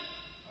God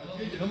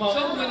Come on.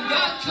 So when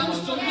God comes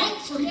to look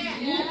for you,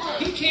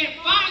 He can't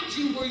find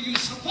you where you're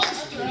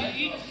supposed to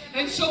be.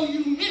 And so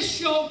you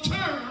miss your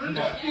turn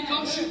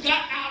because you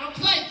got out of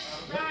place.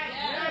 Right.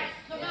 Right.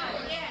 Come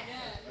on. Yes.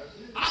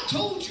 I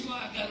told you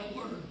I got a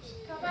word.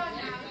 Come on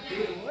now.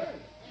 Amen.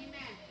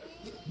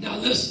 Now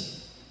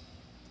listen.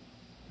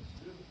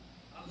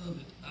 I love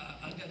it.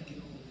 I got to get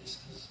over this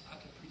because I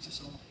can preach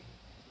this all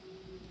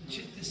day.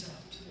 Check this out.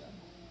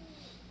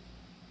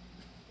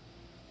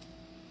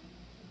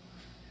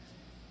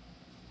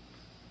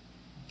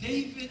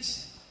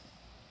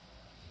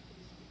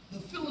 The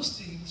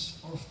Philistines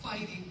are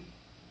fighting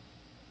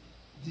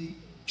the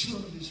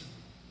children of Israel.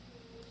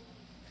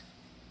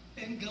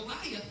 And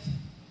Goliath,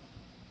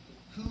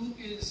 who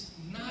is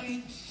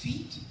 9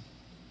 feet,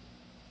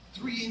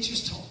 3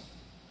 inches tall,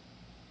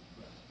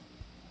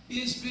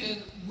 has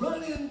been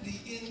running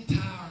the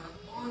entire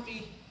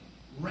army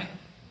round.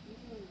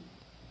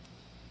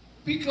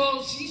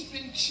 Because he's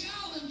been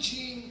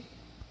challenging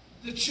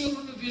the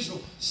children of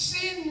Israel.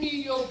 Send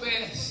me your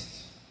best.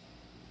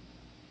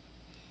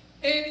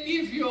 And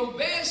if your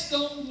best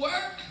don't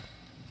work,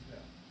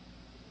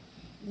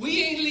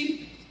 we ain't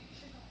leaving.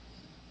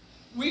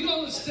 We're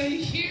going to stay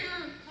here.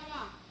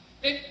 Come on.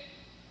 And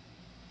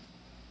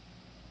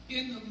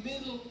in the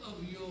middle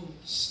of your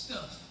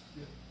stuff,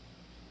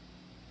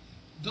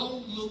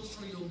 don't look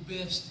for your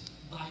best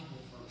Bible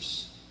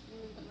verse.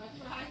 That's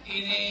right.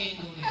 It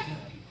ain't going to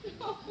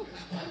help you.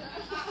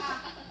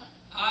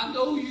 I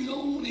know you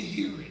don't want to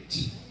hear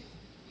it,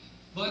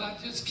 but I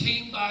just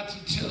came by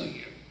to tell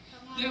you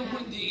that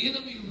when the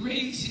enemy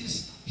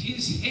raises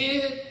his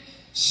head,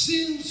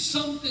 sends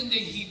something that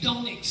he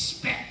don't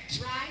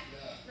expect. Right.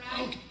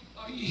 Right. Okay,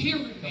 are you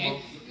hearing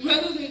me?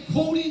 Rather than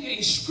quoting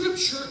a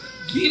scripture,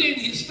 get in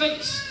his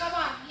face. Come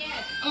on.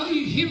 Yes. Are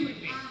you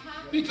hearing me?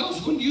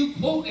 Because when you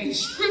quote a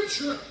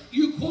scripture,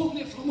 you're quoting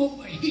it from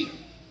over here.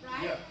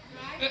 Right.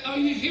 Right. Are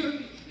you hearing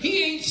me?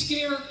 He ain't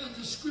scared of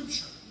the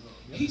scripture.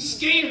 He's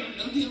scared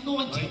of the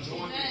anointing.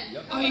 Amen.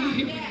 Are you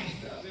hearing me?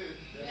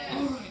 Yes.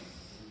 All right.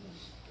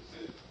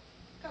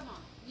 Come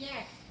on.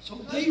 Yes. So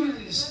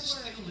David is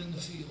still in the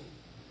field.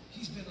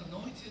 He's been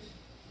anointed.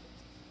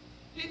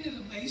 Isn't it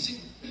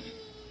amazing?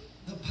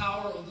 The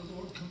power of the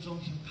Lord comes on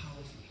him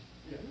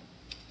powerfully.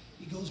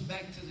 He goes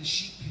back to the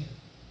sheep pen.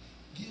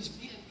 Gives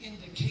me an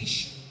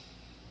indication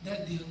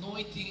that the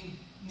anointing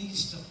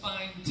needs to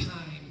find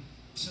time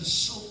to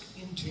soak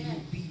into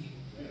your being.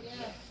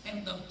 Yes.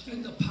 And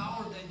the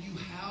power that you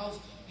have,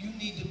 you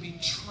need to be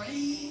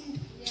trained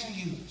to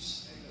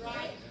use.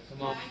 Right.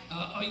 Come on.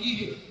 Are you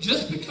here?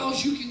 Just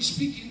because you can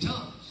speak in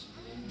tongues,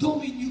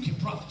 don't mean you can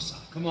prophesy.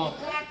 Come on.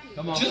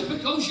 Come on. Just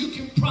because you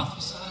can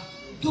prophesy,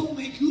 don't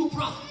make you a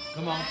prophet.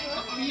 Come on.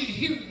 Are you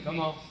hearing me? Come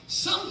on.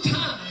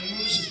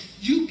 Sometimes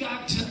you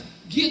got to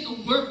get a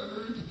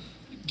word,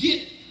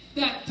 get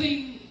that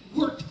thing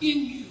worked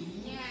in you,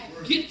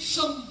 Yes. get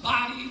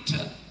somebody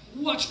to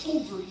watch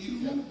over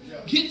you,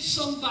 get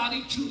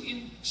somebody to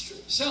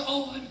instruct.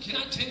 So, and can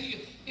I tell you,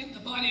 in the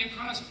body of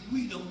Christ,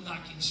 we don't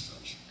like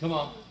instruction. Come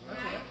on. Right.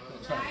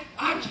 That's right.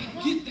 I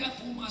can get that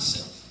for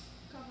myself.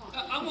 Come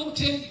on. I'm going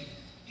to tell you,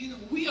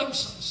 we are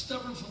some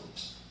stubborn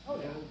folks.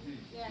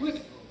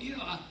 Yes.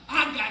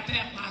 I got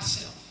that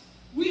myself.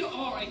 We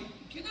are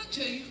can I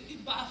tell you,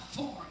 by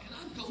far, and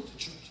I go to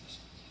churches,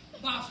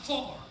 by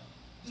far,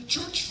 the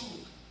church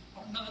folk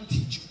are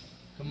non-teachable.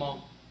 Come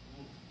on.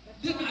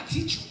 They're not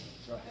teachable.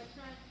 That's right. That's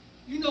right.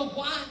 You know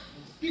why?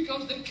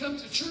 Because they come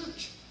to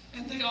church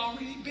and they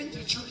already been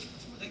to church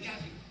before they got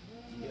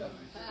here. Yep.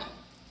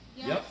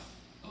 Yes. Yep.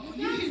 Oh,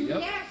 you hear me? Yep.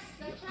 Yes,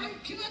 that's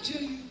right. Can I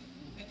tell you,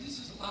 and this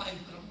is live,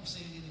 but I'm going to say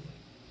it anyway.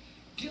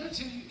 Can I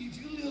tell you,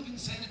 if you live in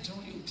San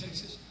Antonio,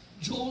 Texas,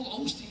 Joel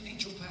Osteen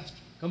ain't your pastor.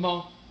 Come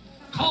on.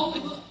 Call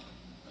him up.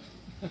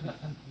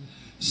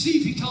 See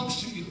if he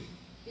talks to you.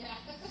 Yeah.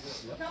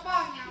 Come on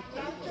now.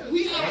 Talk to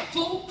We have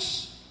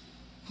folks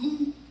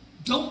who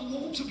don't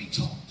want to be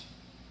taught.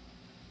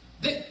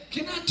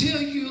 Can I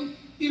tell you,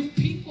 if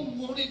people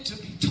wanted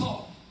to be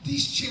taught,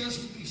 these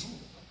chairs would be full.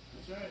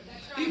 That's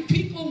If right.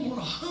 people were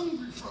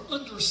hungry for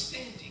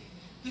understanding,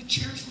 the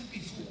chairs would be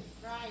full.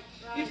 Right,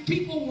 If right.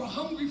 people were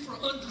hungry for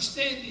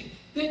understanding,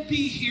 they'd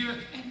be here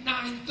at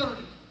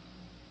 9:30.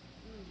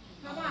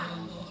 Come Oh,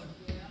 on. Lord.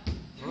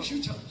 There's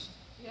your toes.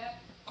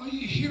 Yep. Are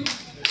you hearing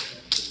me?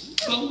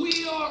 But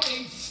we are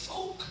a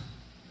folk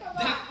Come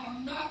that on. are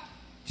not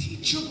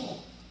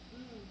teachable.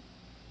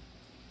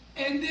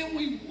 And then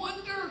we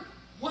wonder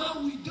why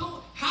we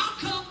don't. How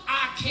come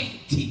I can't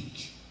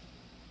teach?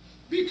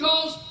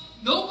 Because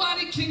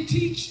nobody can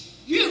teach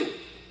you.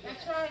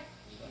 That's right.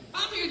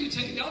 I'm here to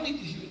tell you, y'all need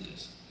to hear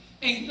this.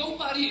 Ain't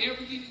nobody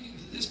ever getting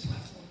into this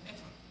platform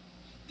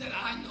ever that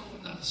I know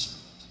are not a servant.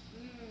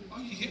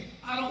 Are you here?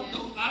 I don't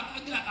know.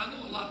 I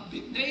know a lot of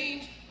big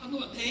names. I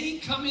know they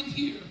ain't coming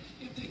here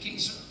if they can't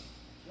serve.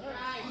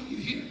 Right. Are you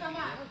here? Come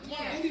on. And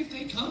Yes. if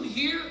they come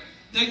here,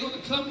 they're going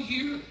to come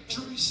here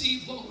to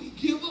receive what we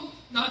give them,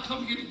 not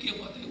come here to get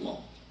what they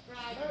want.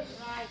 Right,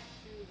 right.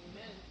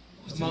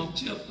 Come on.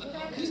 Jeff,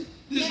 this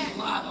is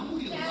live. I'm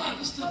going to get a lot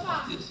of stuff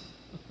like this.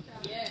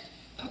 Yes.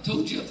 I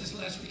told Jeff this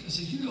last week. I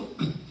said,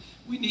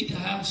 we need to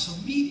have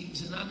some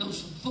meetings, and I know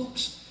some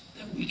folks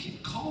that we can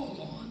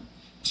call on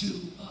to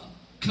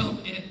come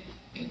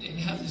and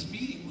have this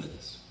meeting with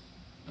us.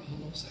 Now,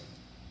 hold on a second.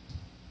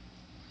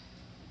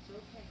 It's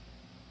okay.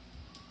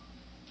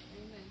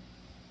 Amen.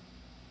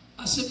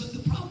 I said, but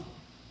the problem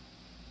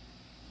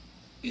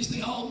is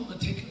they all want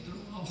to take up their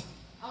own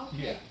offering. Okay.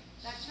 Yeah.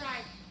 That's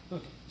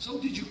right. So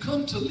did you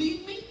come to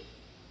lead me,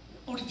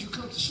 or did you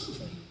come to serve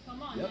me?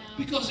 Come on Yep. now.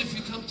 Because if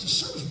you come to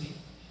serve me,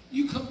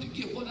 you come to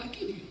get what I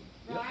give you.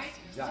 Right.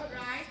 Exactly.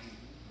 Right.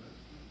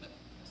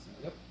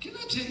 Yep. Can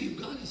I tell you,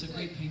 God is a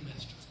great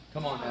paymaster.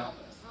 Come on now.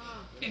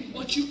 And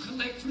what you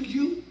collect for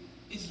you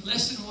is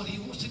less than what He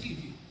wants to give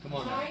you. Come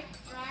on now. Right.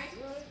 Right.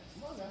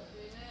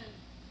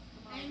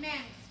 Amen.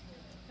 Amen.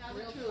 Tell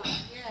the truth.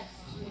 Yes.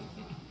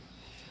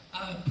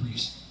 I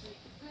preached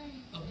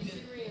a bit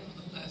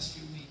over the last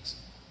few weeks.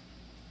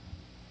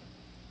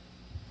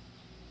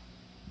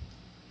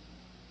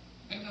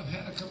 And I've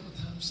had a couple of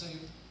times say,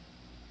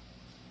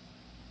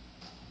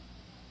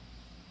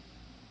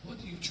 what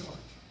do you charge?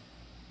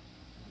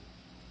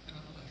 And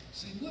I'm like,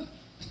 say what?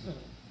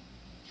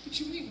 What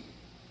you mean?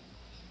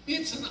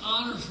 It's an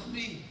honor for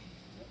me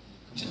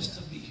just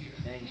to be here.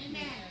 Thank you.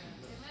 Amen.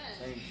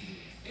 Thank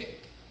you.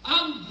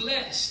 I'm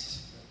blessed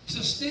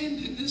to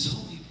stand in this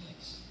holy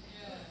place.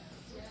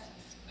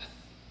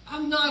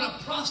 I'm not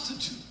a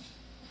prostitute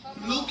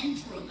looking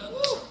for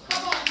another servant.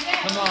 Come on.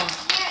 Yes. Come on.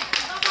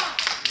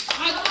 Yes.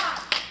 Come on.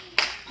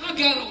 I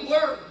got a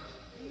word,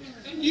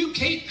 and you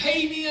can't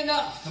pay me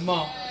enough Come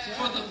on.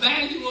 for the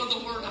value of the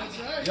word I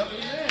got. Yep.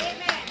 Amen.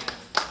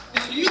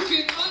 Now, you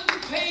can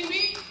underpay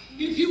me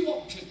if you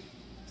want to.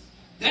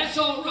 That's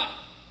all right.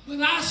 But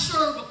I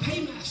serve a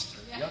paymaster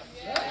Yep.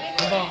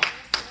 Come on.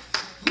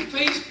 who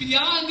pays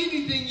beyond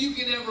anything you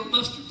can ever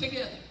muster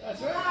together.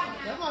 That's right.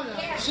 Come on now.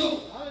 Yes. So,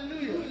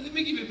 Hallelujah. let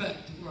me give it back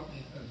to where I'm at.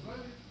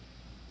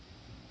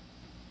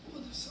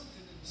 Well, there's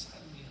something inside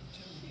of me. I'm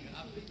telling you,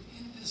 I've been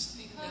in this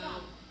thing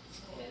now.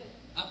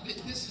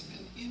 This has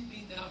been in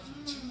me now for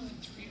 2 and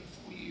 3 and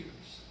 4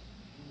 years.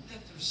 That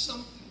there's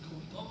something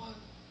going on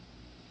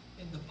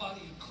in the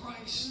body of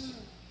Christ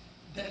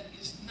that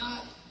is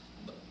not.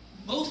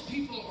 Most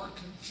people are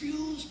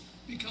confused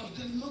because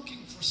they're looking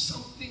for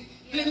something.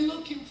 They're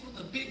looking for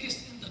the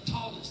biggest and the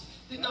tallest.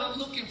 They're not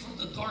looking for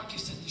the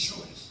darkest and the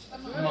shortest.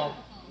 Come on.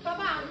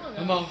 Come on.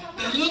 Come on.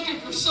 They're looking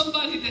for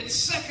somebody that's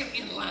second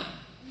in line.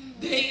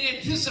 They ain't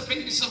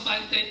anticipating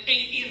somebody that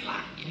ain't in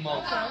line yet. Come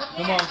on.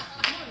 Come on.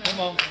 Come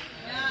on.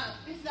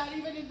 It's not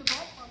even in the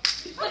ballpark.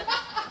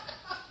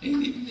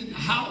 Ain't even in the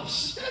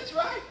house. That's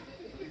right.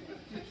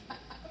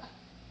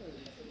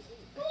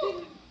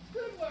 Ooh,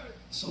 good word.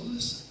 So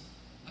listen,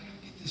 I gotta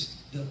get this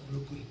done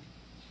real quick.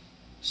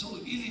 So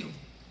Eliam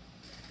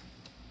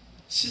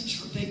sends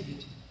for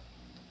David,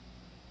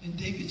 and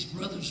David's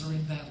brothers are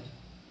in battle.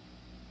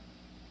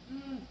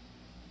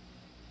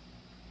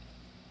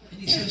 And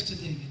he says to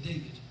David,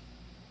 David,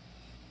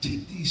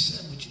 take these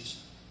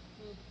sandwiches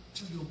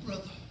to your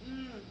brother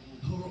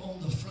who are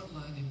on the front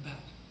line in battle.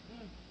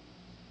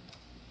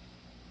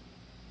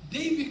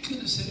 David could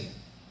have said,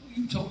 who are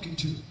you talking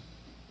to?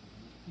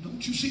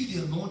 Don't you see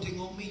the anointing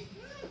on me?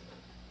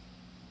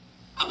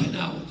 I've been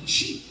out with the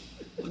sheep,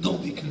 but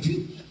don't be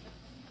confused.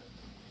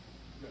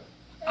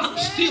 I'm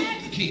still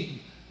the king.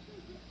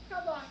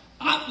 Come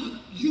on.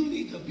 You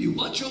need to be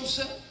watch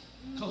yourself,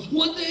 because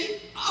one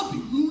day I'll be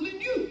ruling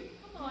you.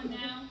 Come on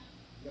now.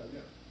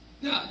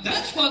 Now,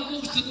 that's what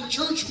most of the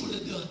church would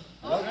have done.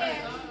 Oh,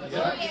 yeah. Oh,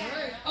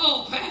 yeah.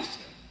 Oh,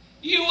 Pastor,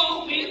 you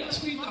owe me to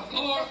sweep the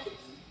floor.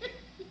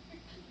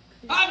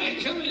 I've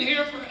been coming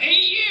here for 8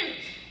 years.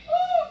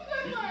 Oh,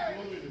 good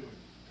word.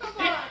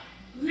 Come on.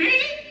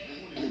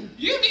 Really?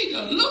 You need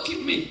to look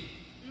at me.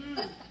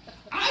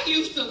 I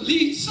used to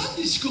lead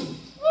Sunday school.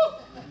 Woo.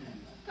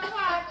 Come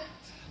on.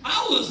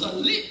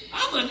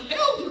 I'm an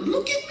elder.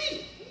 Look at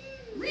me.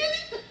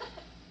 Really?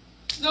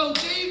 No,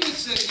 David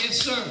said,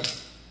 yes, sir.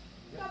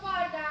 Come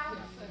on now.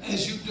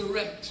 As you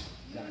direct.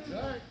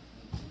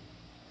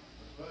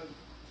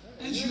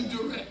 As you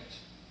direct.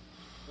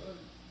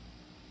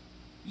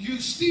 You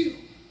still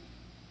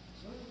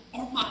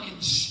are my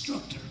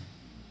instructor.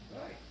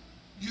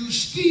 You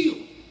still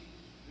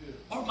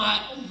are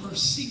my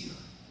overseer.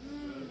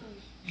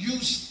 You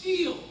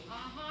still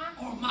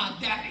are my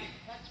daddy.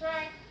 That's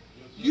right.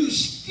 You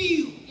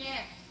still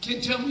Yes.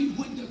 can tell me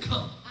when to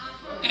come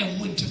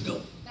and when to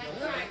go.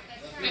 That's right.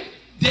 That's right.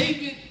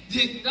 David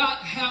did not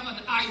have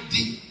an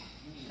idea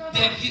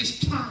that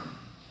his turn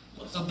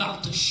was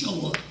about to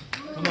show up.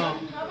 Come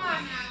on. Come on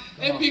now.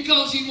 And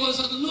because he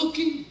wasn't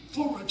looking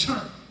for a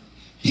turn,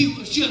 he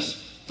was just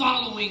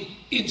following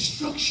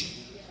instruction.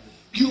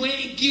 You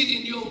ain't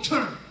getting your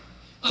turn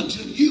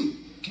until you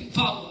can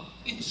follow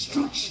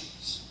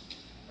instructions.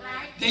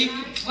 Right.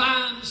 David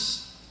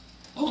climbs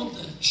on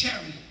the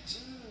chariot,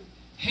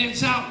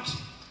 heads out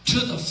to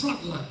the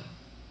front line,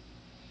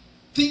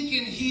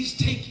 thinking he's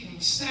taking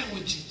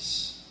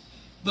sandwiches.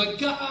 But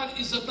God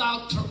is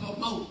about to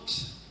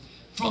promote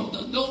from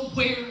the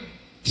nowhere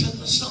to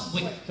the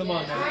somewhere. Come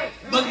on now.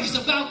 But he's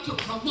about to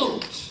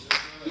promote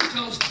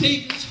because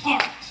David's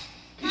heart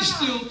is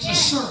still to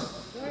serve.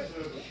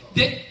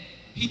 That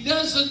he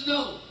doesn't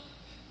know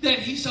that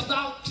he's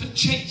about to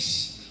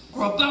chase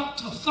or about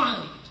to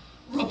find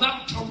or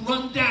about to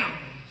run down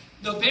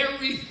the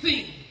very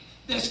thing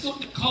that's going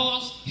to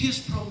cause his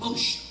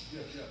promotion.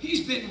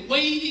 He's been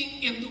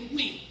waiting in the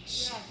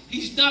wings.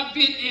 He's not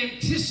been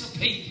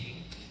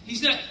anticipating.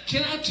 He's not.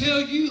 Can I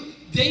tell you,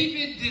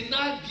 David did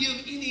not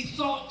give any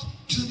thought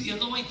to the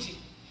anointing.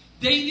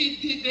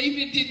 David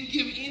didn't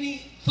give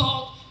any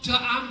thought to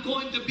I'm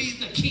going to be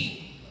the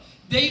king.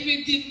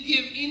 David didn't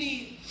give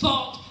any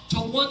thought to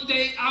one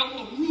day I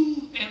will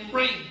rule and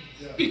reign.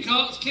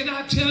 Because can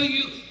I tell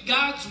you,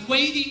 God's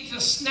waiting to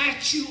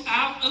snatch you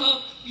out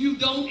of you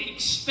don't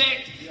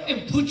expect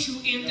and put you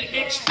into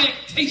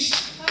expectation.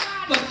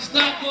 But he's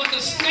not going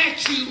to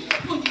snatch you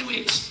when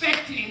you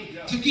expect him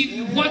to give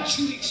you what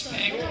you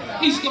expect.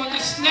 He's going to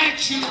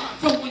snatch you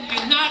from when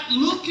you're not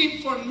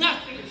looking for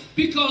nothing.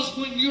 Because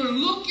when you're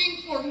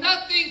looking for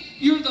nothing,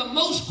 you're the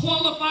most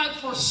qualified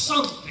for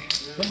something.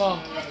 Come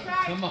on. That's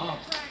right. Come on.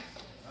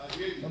 That's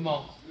right. Come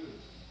on.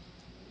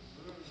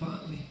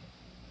 Finally,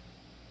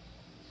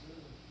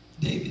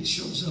 David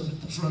shows up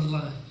at the front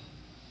line.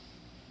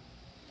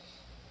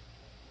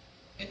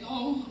 And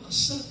all of a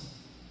sudden,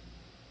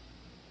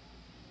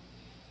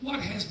 what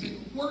has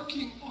been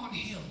working on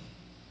him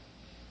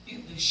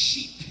in the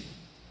sheep pen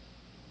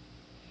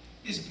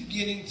is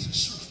beginning to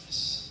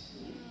surface.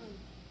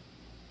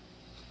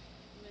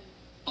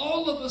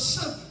 All of a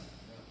sudden,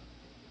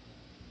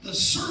 the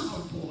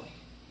servant boy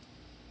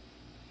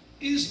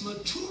is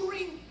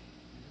maturing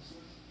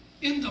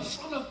in the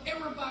front of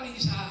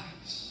everybody's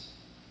eyes.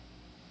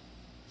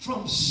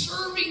 From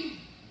serving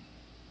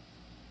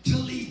to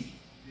leading.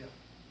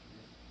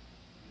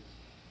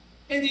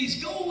 And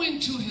he's going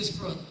to his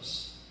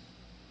brothers.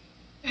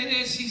 And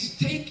as he's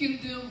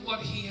taking them what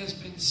he has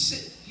been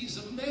sent, he's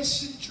a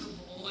messenger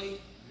boy.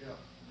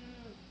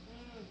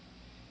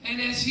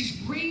 And as he's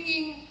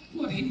bringing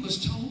what he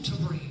was told to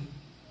bring,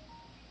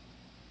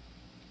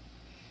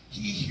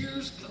 he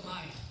hears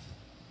Goliath.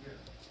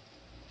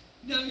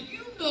 Now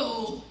you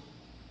know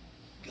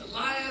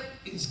Goliath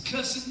is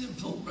cussing them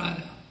folk right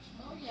out.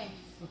 Oh, yes.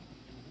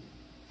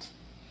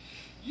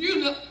 You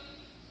know,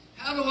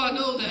 how do I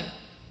know that?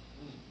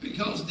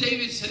 Because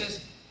David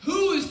says,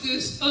 who is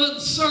this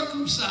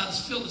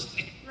uncircumcised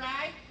Philistine?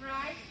 Right,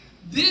 right.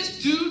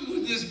 This dude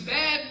with this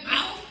bad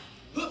mouth?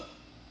 Look,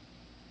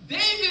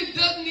 David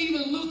doesn't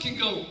even look and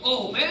go,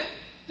 oh man,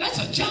 that's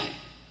a giant.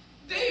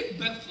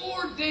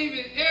 Before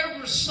David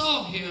ever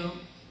saw him,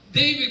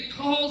 David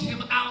called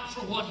him out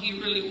for what he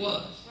really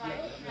was. Right,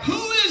 right.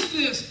 Who is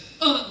this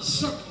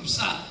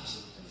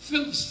uncircumcised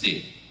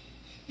Philistine?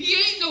 He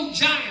ain't no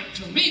giant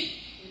to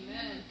me.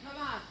 Amen.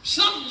 Come on.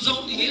 Something's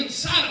on the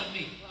inside of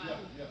me.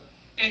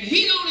 And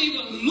he don't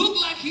even look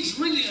like he's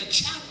really a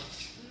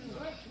challenge.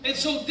 And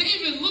so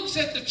David looks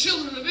at the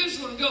children of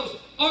Israel and goes,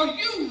 are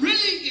you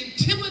really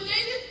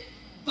intimidated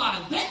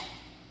by that?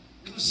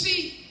 Because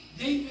see,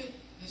 David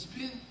has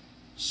been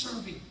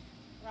serving.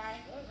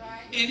 Right,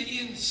 right. And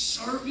in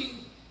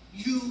serving,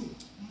 you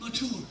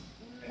mature.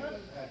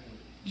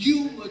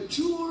 you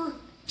mature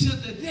to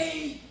the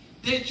day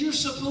that you're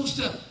supposed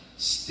to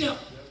step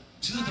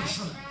to the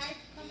front.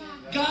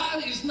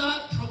 God is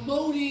not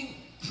promoting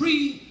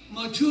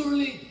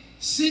prematurely.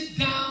 Sit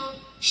down,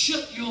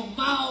 shut your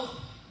mouth.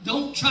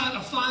 Don't try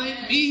to find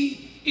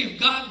me. If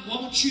God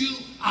wants you,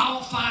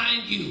 I'll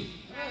find you.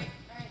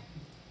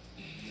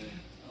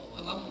 Oh,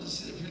 well, I'm going to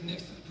sit up here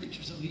next to the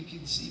preacher so he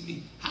can see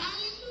me.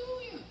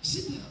 Hallelujah.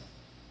 Sit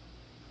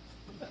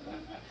down.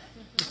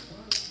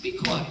 Be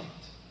quiet.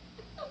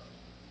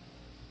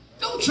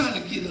 Don't try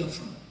to get up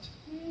front.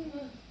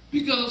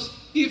 Because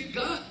if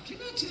God, can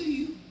I tell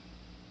you,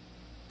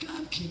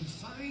 God can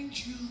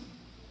find you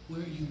where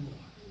you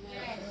are.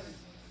 Yes.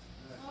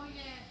 Oh,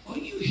 yes. Are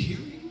you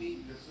hearing me?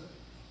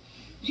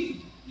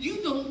 You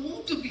don't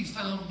want to be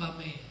found by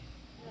man.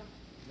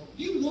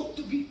 You want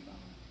to be.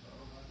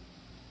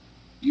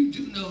 You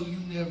do know you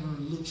never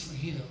looked for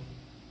him.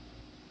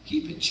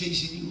 He's been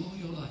chasing you all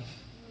your life.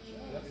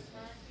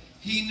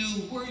 He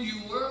knew where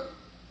you were,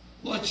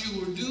 what you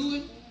were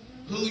doing,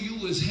 who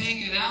you was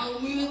hanging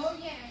out with,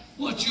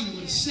 what you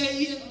were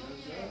saying.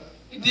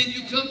 And then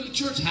you come to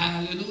church,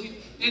 hallelujah.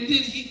 And then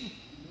he,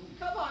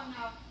 Come on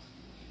now.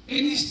 and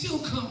he still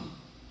come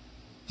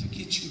to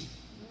get you.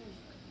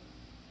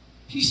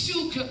 He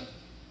still come.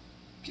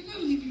 Can I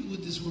leave you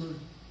with this word?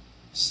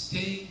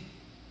 Stay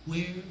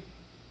where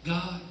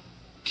God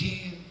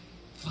can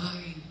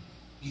find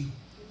you.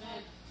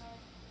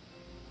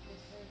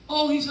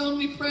 Oh, he's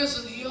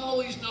omnipresent. He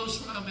always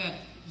knows where I'm at.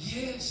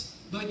 Yes,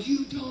 but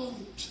you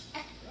don't.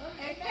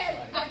 Amen.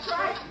 That's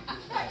right.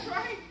 That's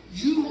right.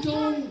 You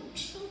don't.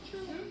 So true.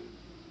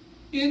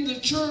 In the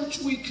church,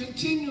 we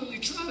continually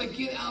try to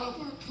get out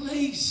of our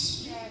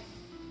place Yes.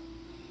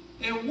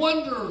 and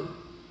wonder,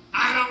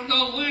 I don't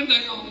know when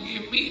they're going to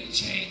give me a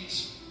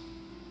chance.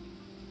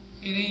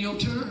 It ain't your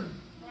turn.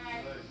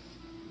 Right.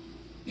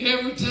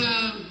 Every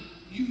time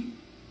you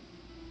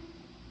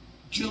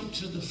jump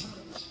to the front,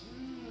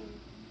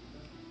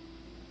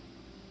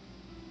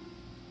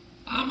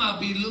 I might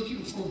be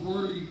looking for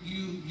where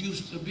you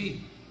used to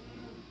be,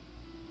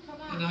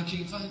 Come on. and I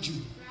can't find you.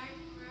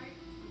 Right, right.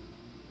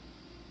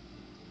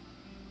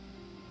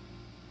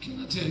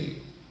 Can I tell you?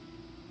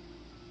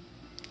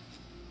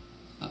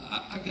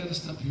 I got to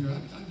stop here.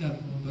 I got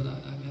one, but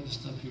I got to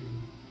stop here.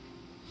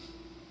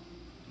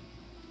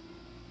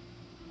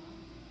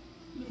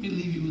 Let me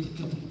leave you with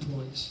a couple of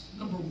points.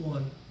 Number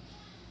one,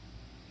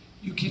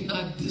 you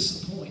cannot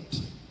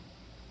disappoint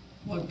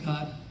what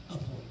God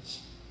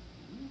appoints.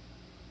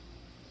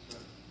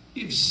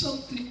 If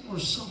something or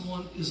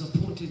someone is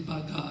appointed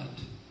by God,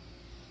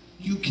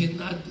 you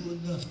cannot do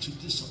enough to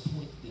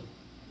disappoint them.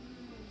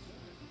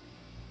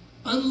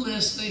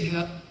 Unless they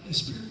have a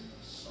spirit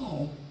of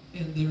Saul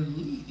and they're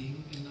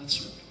leading and not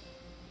serving.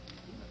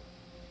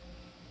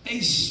 A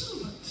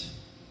servant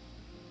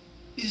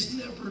is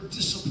never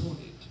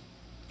disappointed.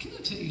 Can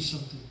I tell you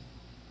something?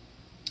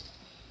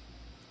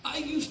 I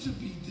used to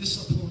be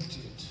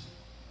disappointed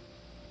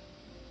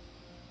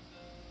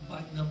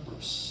by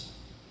numbers.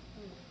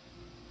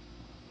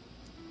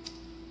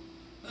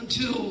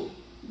 Until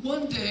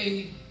one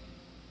day,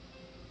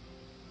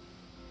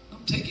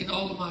 I'm taking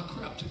all of my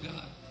crap to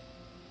God.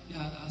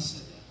 Yeah, I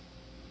said that.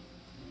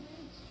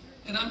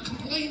 And I'm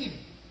complaining.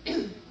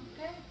 Okay.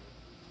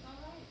 All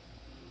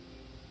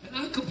right. And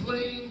I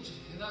complained,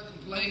 and I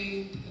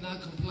complained, and I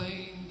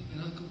complained,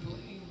 and I complained.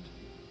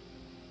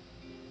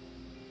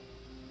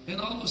 And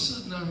all of a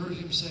sudden I heard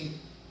him say,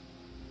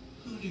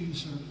 who do you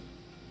serve?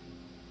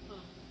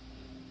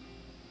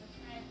 That's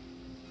right.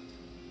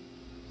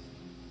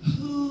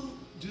 Who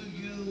do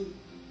you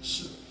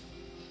serve?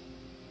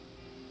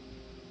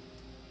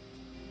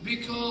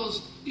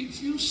 Because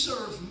if you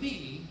serve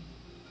me,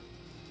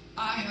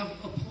 I have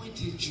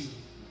appointed you.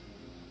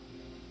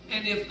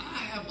 And if I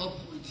have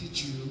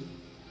appointed you,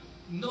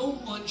 no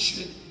one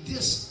should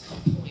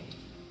disappoint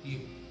you.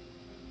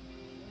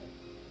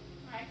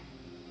 Right.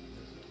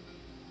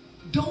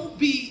 Don't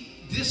be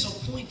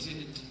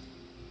disappointed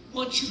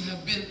once you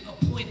have been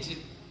appointed,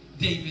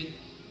 David,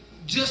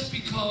 just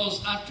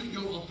because after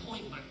your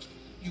appointment,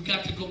 you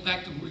got to go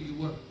back to where you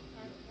were.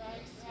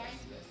 Right. Right.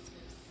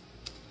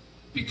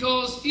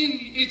 Because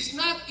it's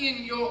not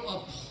in your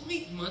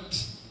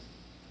appointment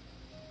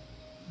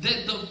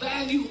that the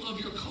value of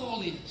your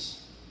call is.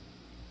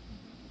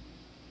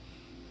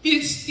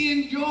 It's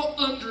in your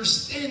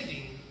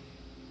understanding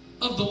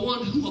of the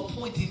one who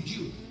appointed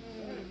you.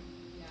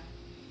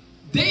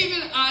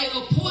 David, I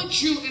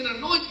appoint you and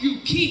anoint you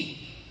king.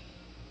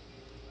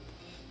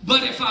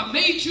 But if I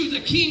made you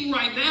the king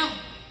right now,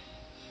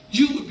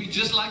 you would be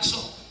just like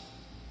Saul.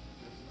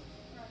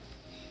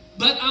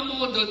 But I'm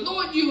going to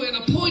anoint you and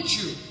appoint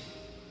you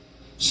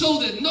so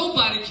that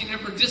nobody can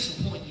ever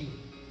disappoint you.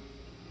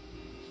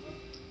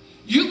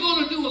 You're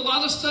going to do a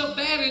lot of stuff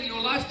bad in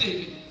your life,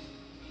 David.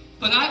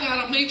 But I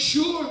got to make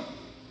sure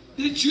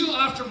that you're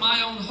after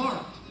my own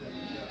heart.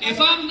 If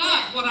I'm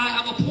not, what I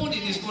have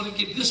appointed is going to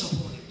get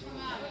disappointed.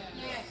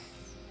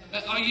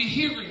 Yes. Are you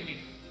hearing me?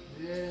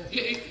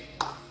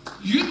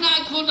 You're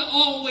not going to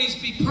always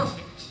be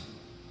perfect.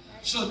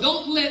 So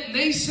don't let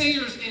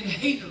naysayers and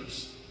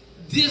haters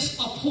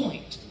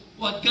disappoint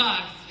what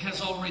God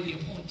has already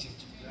appointed.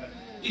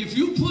 If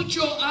you put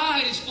your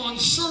eyes on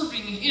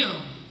serving Him,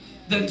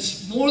 then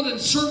more than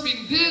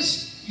serving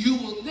this, you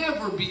will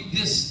never be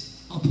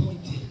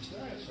disappointed.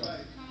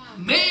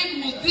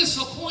 Man will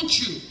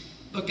disappoint you,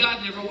 but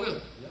God never will.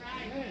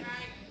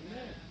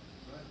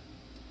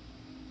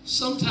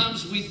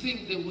 Sometimes we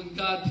think that when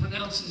God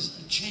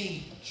pronounces a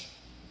change,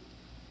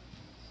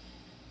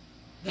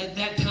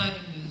 that time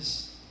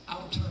is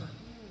our turn.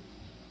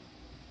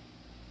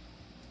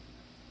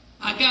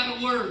 I got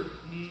a word.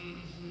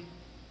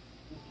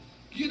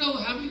 You know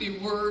how many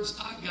words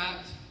I got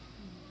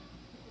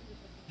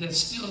that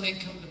still ain't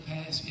come to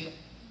pass yet?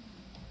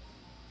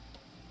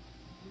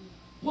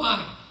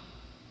 Why?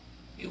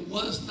 It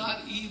was not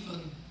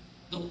even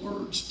the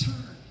word's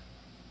turn.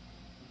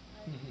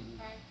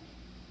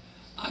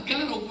 I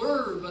got a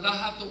word, but I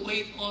have to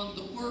wait on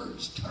the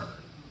word's turn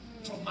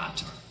for my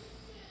turn.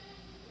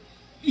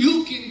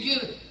 You can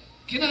get it.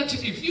 Can I tell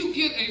you, if you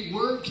get a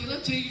word, can I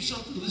tell you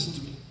something? Listen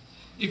to me.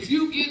 If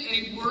you get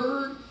a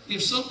word,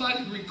 if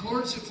somebody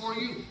records it for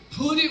you,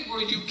 put it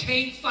where you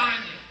can't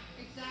find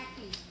it.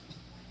 Exactly.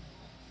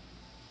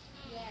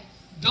 Yes.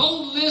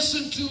 Don't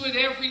listen to it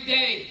every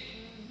day.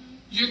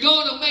 You're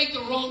going to make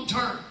the wrong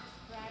turn.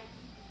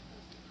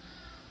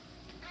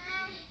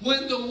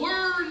 When the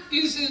word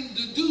is in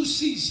the due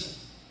season,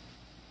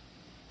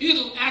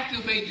 it'll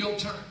activate your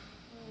turn.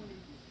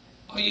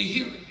 Are you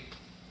hearing me?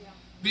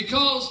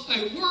 Because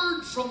a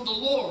word from the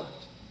Lord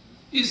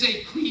is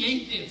a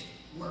creative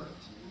word.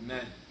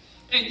 Amen.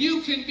 And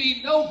you can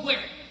be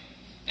nowhere.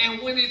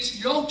 And when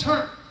it's your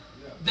turn,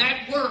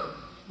 that word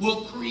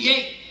will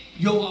create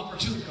your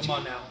opportunity. Come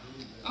on now.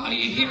 Are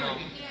you hearing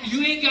me?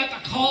 You ain't got to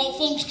call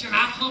folks, can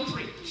I come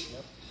preach?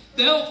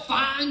 They'll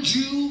find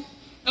you.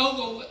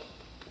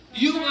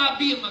 You might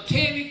be a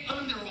mechanic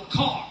under a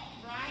car.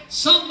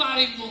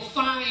 Somebody will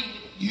find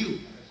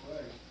you.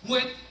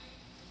 Well,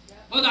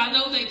 I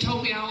know they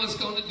told me I was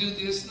going to do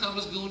this and I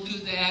was going to do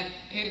that.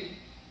 And,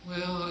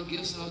 well, I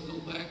guess I'll go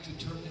back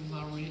to turning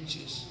my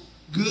wrenches.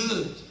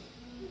 Good.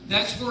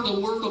 That's where the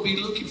word will be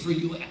looking for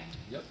you at.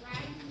 Yep.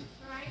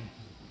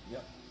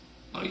 Yep.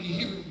 Are you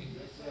hearing me?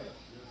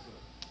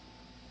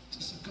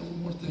 Just a couple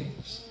more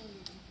things.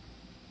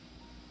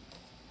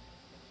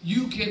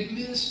 You can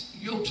miss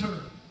your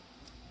turn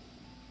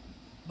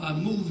by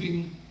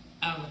moving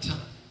out of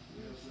time.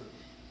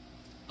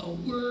 A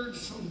word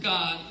from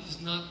God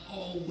is not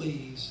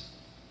always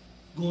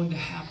going to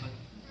happen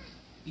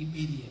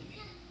immediately.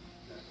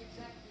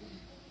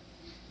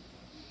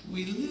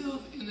 We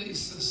live in a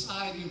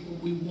society where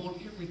we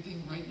want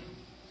everything right now.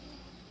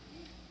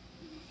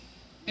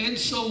 And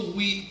so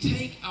we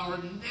take our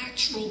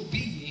natural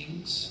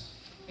beings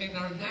and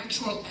our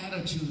natural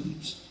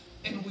attitudes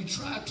and we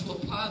try to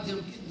apply them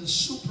in the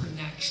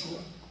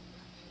supernatural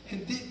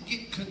and then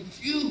get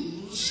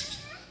confused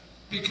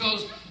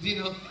because,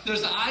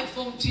 there's an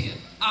iPhone 10.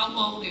 I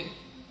want it.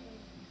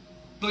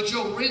 But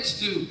your rent's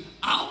due.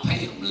 I'll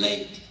pay them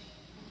late.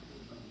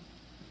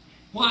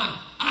 Why?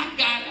 I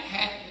got to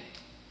have it.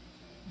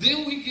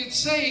 Then we get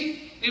saved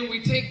and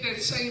we take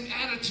that same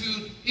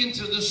attitude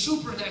into the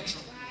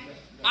supernatural.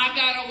 I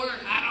got a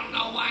word. I don't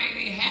know why it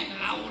ain't happening.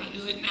 I want to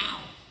do it now.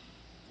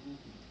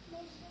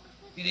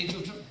 It ain't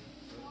your turn.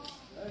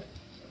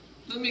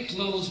 Let me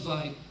close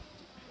by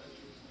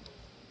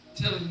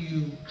telling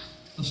you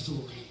a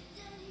story.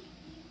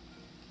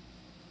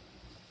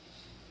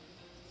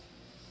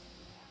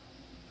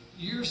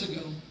 Years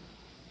ago,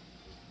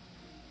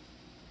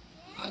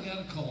 I got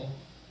a call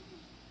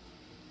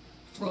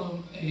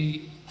from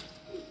a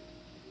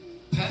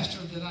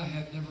pastor that I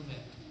had never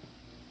met.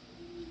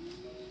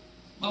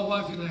 My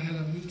wife and I had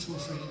a mutual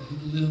friend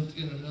who lived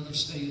in another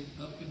state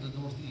up in the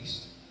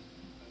Northeast.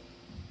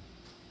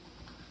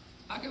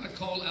 I got a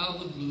call out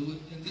of the blue,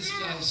 and this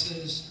guy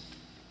says,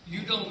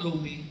 "You don't know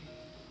me,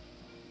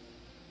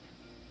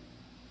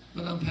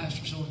 but I'm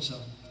Pastor so-and-so.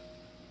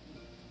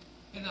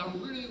 And I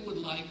really would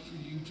like for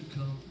you to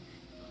come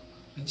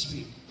and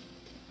speak."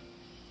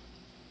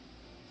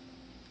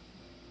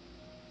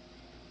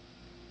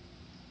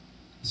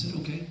 I said,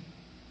 okay.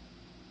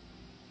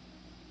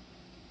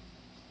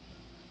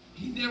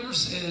 He never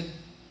said,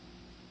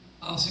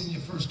 "I'll send you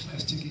a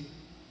first-class ticket."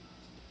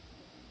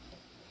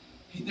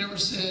 He never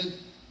said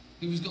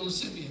he was going to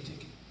send me a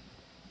ticket.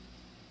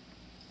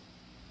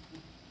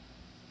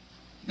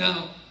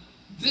 Now,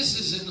 this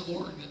is in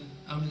Oregon.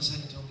 I'm in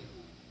San Antonio.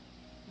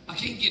 I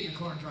can't get in the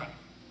car and drive.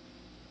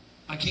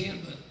 I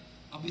can, but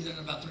I'll be there in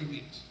about 3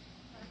 weeks.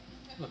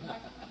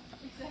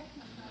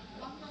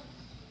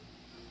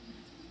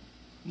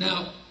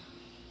 Now,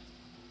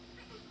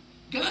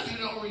 God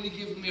had already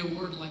given me a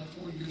word like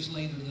 4 years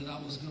later that I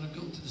was going to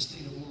go to the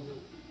state of Oregon.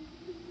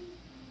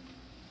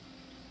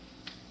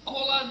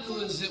 All I knew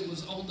is it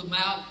was on the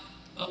map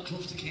up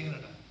close to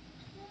Canada.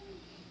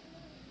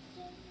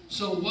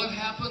 So what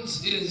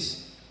happens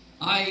is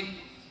I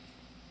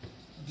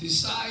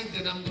decide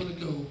that I'm going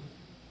to go,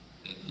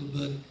 little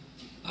buddy.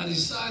 I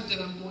decide that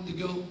I'm going to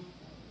go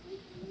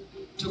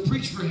to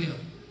preach for him.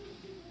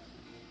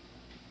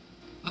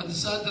 I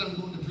decided that I'm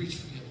going to preach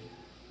for him.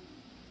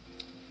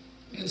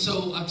 And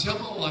so I tell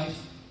my wife,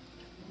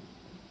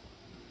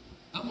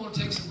 I'm going to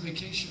take some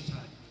vacation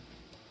time.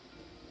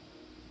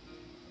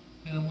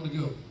 And I'm going to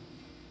go.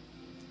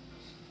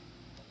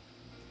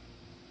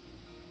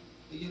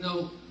 You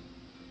know,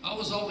 I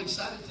was all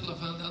excited till I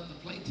found out the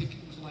plane ticket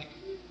was like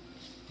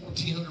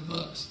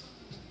 $1,400.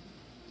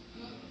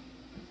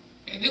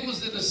 And it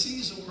was in a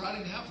season where I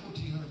didn't have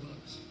 $1,400.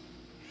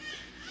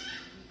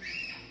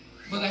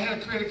 But I had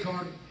a credit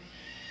card.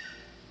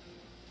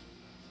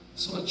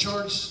 So I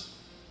charged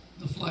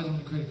the flight on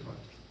the credit card.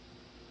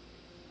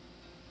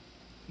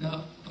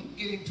 Now, I'm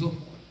getting to a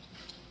point.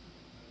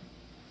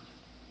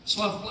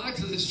 So I fly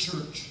to this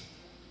church.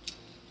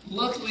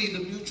 Luckily, the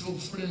mutual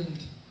friend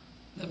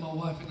that my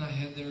wife and I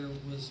had there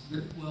was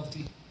very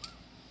wealthy.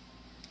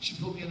 She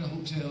put me in a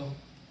hotel,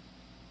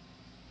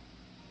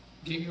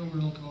 gave me a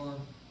rental car,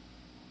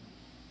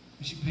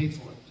 and she paid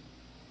for it,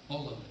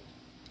 all of it.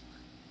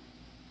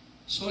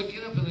 So I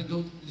get up and I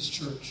go to this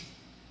church.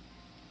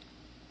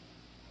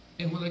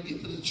 And when I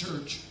get to the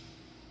church,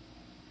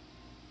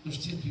 there's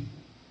 10 people.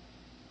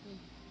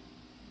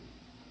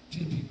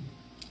 10 people.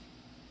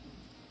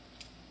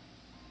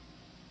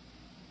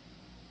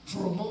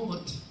 For a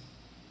moment,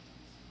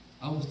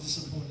 I was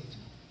disappointed.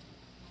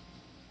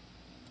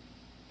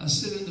 I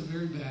sit in the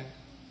very back,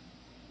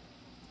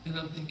 and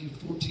I'm thinking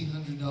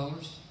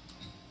 $1,400.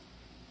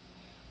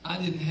 I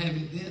didn't have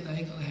it then. I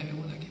ain't going to have it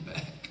when I get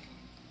back.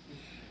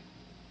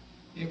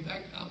 In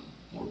fact, I'm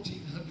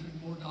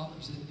 $1,400 more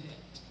dollars in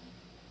debt.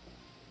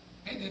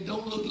 And it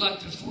don't look like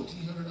there's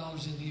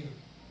 $1,400 in here.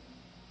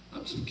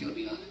 I'm just going to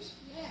be honest.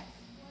 Yes.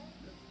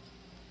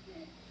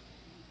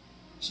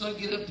 So I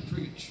get up to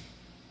preach.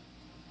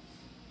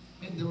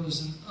 And there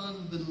was an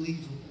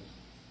unbelievable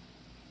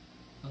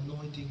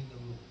anointing in the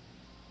room.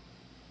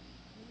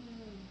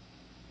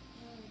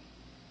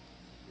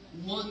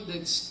 One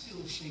that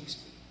still shakes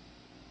me.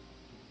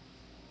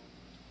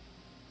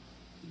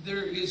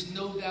 There is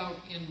no doubt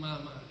in my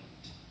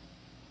mind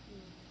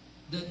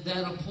that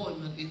that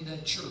appointment in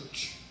that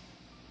church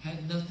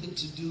had nothing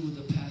to do with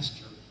the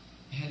pastor.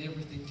 It had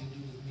everything to do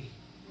with me.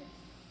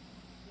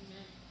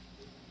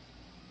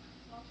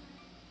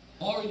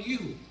 Are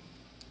you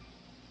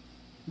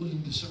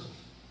willing to serve?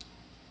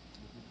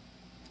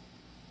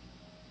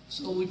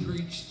 So we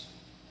preached.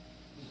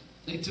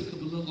 They took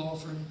up a little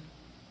offering.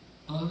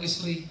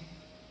 Honestly,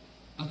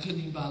 I couldn't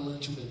even buy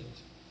lunch with it.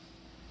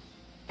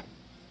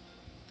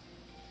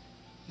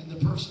 And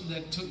the person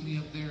that took me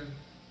up there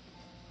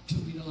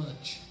took me to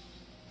lunch.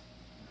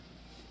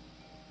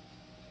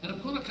 And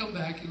I'm going to come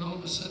back, and all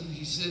of a sudden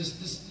he says,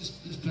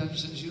 this pastor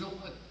says, you know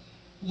what?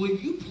 Will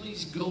you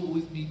please go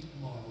with me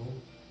tomorrow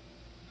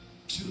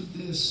to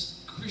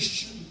this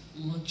Christian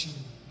luncheon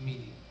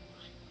meeting?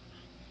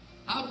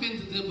 I've been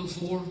to them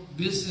before,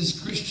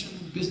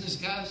 Christian business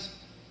guys.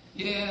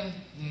 Yeah.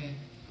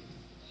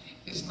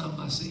 It's not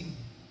my scene.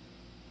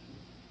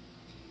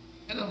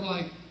 And I'm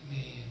like,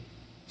 man,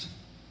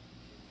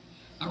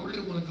 I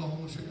really want to go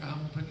home and figure out how I'm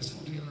going to pay this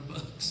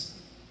 $1,400.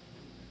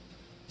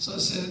 So I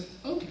said,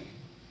 okay,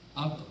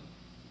 I'll go.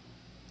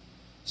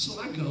 So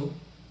I go.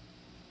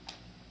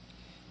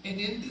 And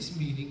in this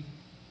meeting,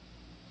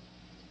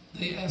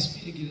 they asked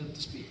me to get up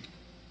to speak.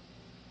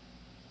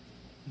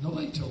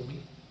 Nobody told me.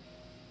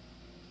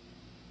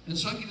 And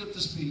so I get up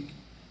to speak,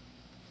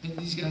 and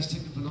these guys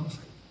take up an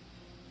offering.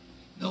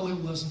 No, it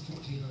wasn't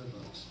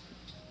 $1,400.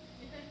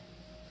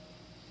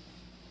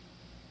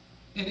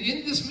 And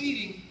in this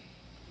meeting,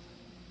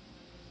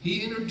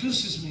 he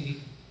introduces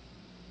me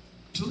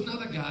to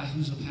another guy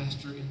who's a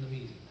pastor in the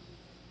meeting.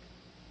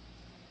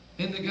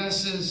 And the guy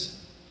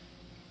says,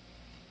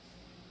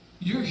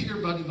 you're here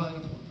by divine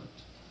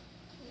appointment.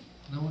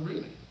 And I went,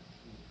 really?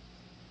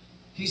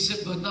 He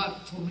said, but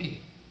not for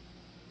me.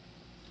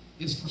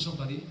 It's for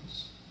somebody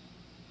else.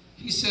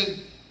 He said,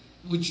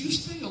 would you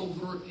stay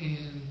over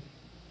and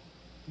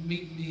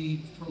meet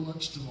me for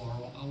lunch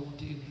tomorrow? I want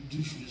to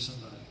introduce you to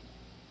somebody.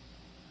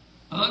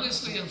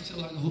 Honestly, I'm still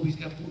like, I hope he's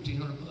got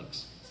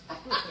 $1,400.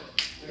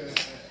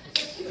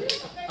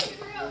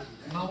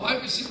 My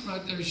wife is sitting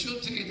right there. She'll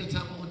tell you the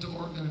time I went to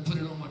Oregon and put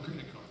it on my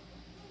credit card.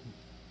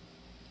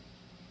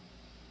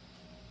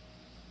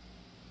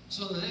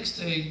 So the next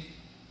day,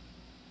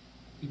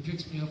 he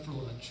picks me up for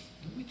lunch.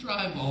 And we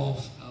drive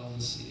off out of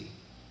the city.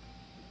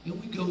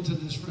 And we go to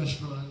this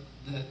restaurant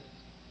that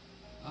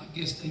I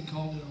guess they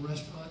called it a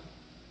restaurant.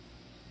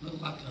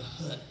 Looked like a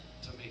hut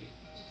to me.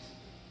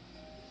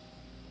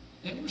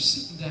 And we're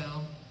sitting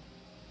down,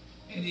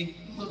 and he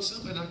looks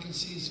up, and I can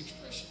see his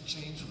expression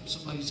change when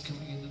somebody's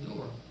coming in the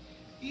door.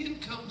 In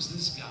comes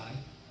this guy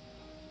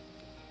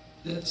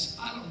that's,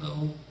 I don't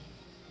know,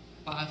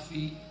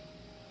 5'6",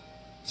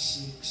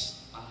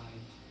 5.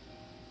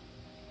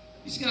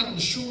 He's got on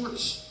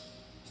shorts,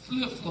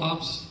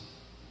 flip-flops,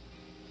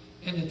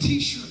 and a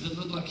t-shirt that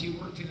looked like he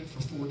worked in it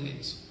for 4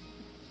 days.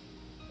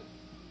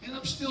 And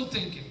I'm still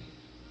thinking,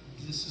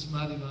 this is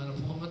my divine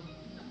appointment.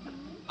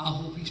 I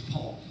hope he's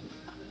Paul.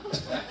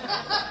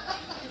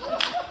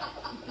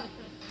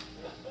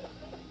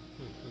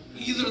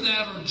 Either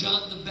that or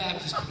John the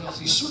Baptist, because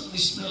he certainly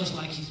smells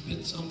like he's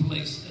been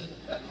someplace.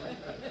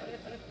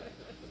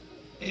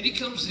 And he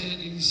comes in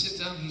and he sits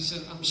down and he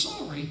said, I'm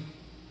sorry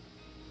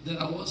that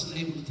I wasn't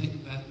able to take a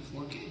bath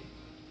before I came.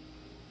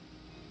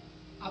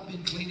 I've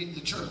been cleaning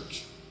the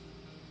church.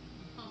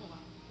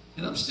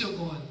 And I'm still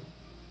going,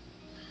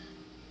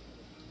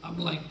 I'm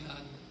like, God,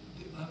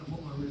 what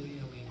am I really,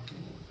 come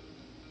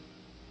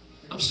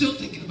on. I'm still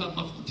thinking about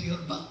my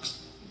 $1,400.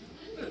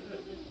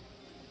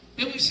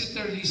 And we sit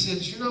there and he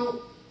says,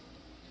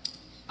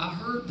 I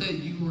heard that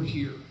you were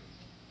here.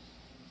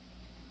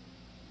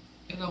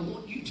 And I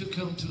want you to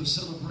come to a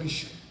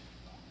celebration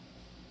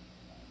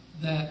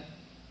that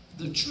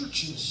the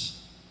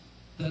churches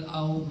that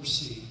I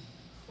oversee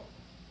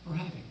are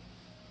having.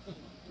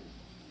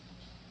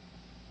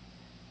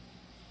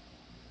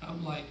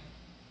 I'm like,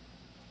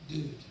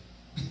 dude,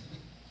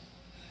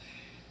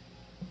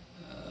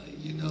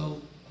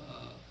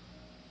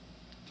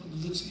 from the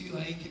looks of you, I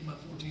ain't getting my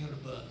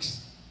 $1,400.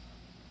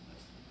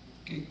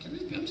 Okay,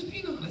 I'm just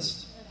being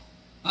honest.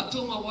 I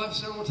told my wife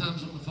several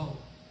times on the phone,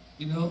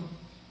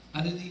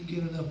 I didn't even get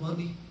enough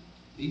money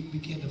to even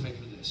begin to pay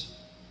for this.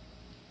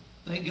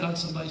 Thank God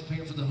somebody's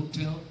paying for the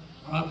hotel,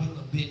 or I'll be on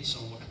a bed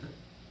somewhere.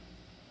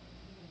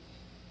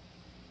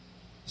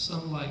 So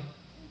I'm like,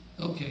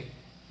 okay,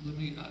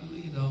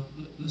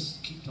 let's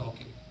keep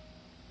talking.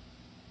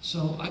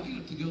 So I get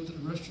up to go to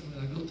the restroom,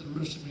 and I go to the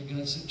restroom, and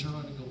God said, turn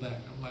around and go back.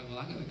 I'm like, well,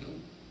 I got to go.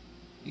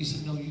 He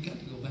said, no, you got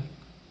to go back.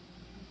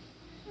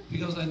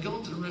 Because I'd go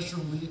into the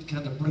restroom, we did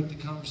kind of break the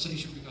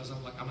conversation, because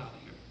I'm like, I'm out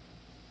of here.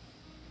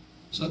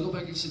 So I go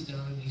back and sit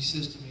down, and he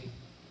says to me,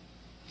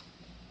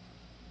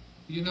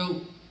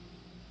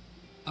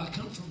 I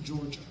come from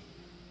Georgia.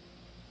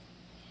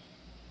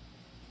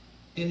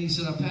 And he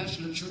said, I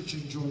pastored a church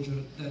in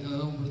Georgia that had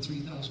over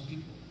 3,000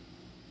 people.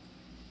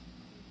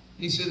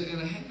 He said,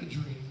 and I had a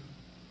dream.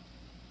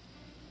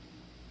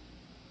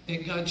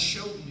 And God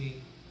showed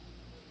me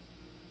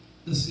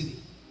the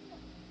city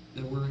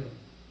that we're in.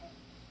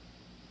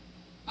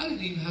 I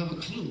didn't even have a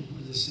clue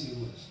where this city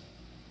was.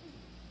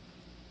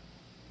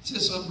 He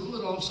said, so I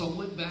blew it off, so I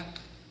went back.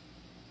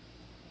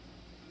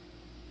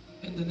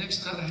 And the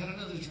next night I had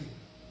another dream.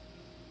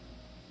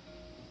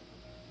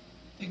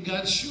 And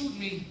God showed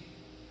me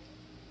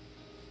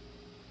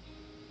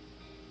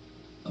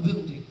a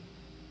building.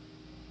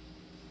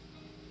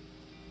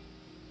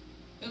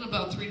 And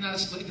about 3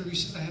 nights later, he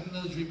said, I had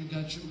another dream, and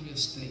God showed me a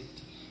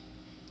state.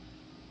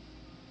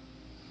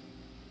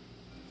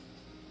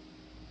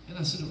 And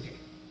I said, okay,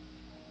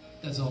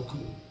 that's all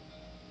cool.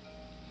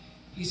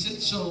 He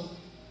said, so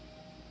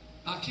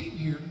I came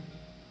here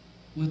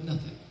with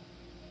nothing.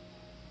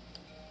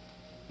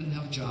 I didn't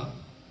have a job.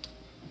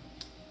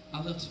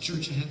 I left the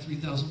church, I had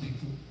 3,000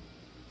 people.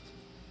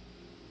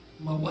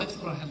 My wife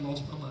thought I had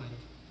lost my mind.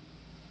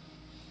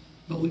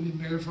 But we've been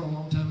married for a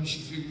long time, and she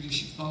figured if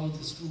she followed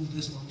this fool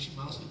this long, she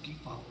might as well keep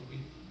following me.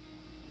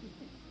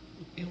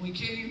 And we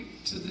came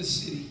to this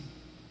city,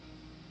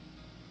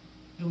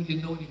 and we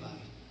didn't know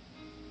anybody.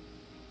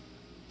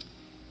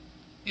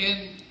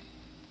 And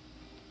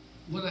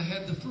when I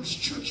had the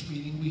first church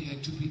meeting, we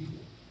had 2 people.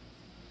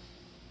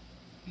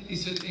 And he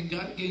said, and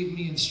God gave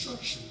me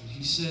instruction.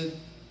 He said,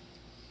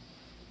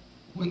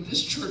 when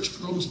this church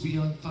grows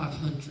beyond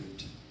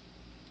 500,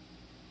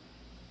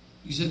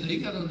 he said, now you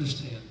got to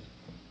understand,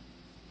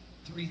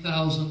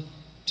 3,000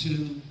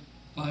 to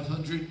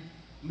 500,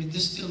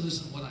 this still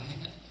isn't what I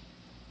had.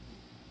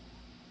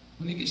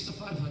 When it gets to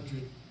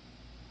 500,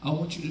 I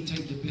want you to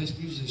take the best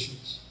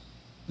musicians,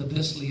 the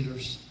best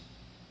leaders,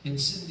 and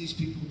send these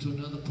people to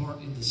another part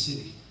in the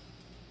city.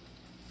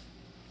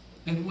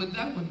 And when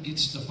that one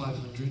gets to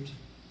 500,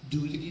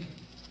 do it again.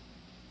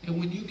 And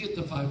when you get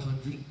to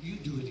 500, you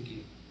do it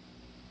again.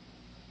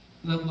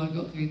 And I'm like,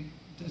 okay,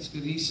 that's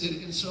good. He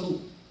said, and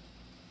so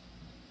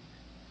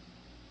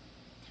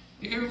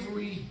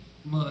every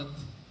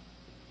month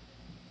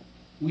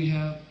we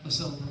have a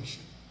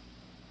celebration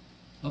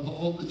of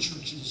all the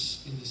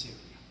churches in this area.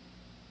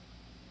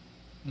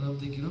 And I'm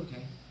thinking,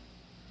 okay.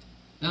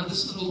 Now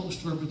this is a long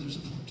story, but there's a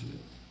point to it.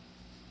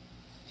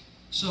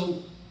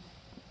 So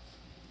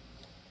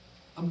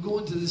I'm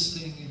going to this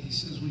thing, and he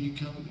says, will you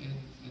come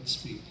and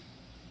speak?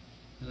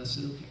 And I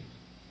said, okay.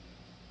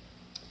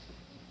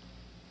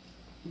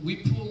 We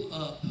pull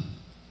up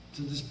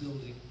to this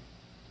building,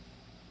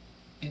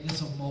 and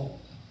it's a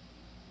mall.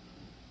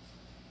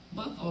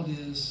 My thought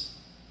is,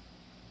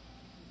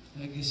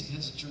 I guess he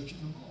has a church in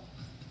the mall.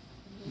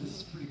 This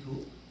is pretty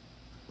cool.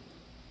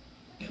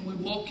 And we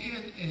walk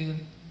in,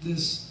 and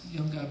this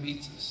young guy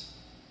meets us.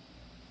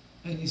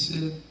 And he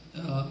said,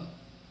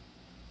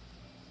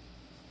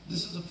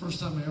 this is the first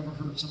time I ever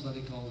heard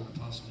somebody called an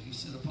apostle. He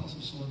said,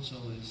 Apostle so-and-so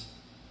is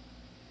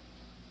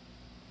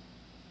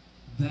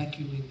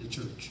vacuuming the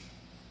church.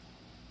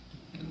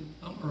 And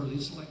I'm early,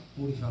 it's like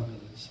 45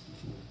 minutes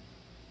before.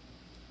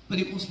 But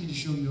he wants me to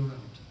show you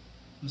around.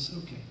 I said,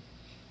 okay.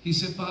 He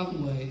said, by the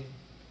way,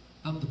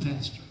 I'm the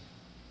pastor.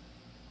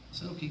 I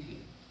said, okay, good.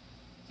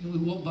 And we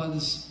walked by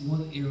this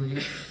one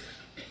area,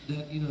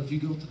 that, if you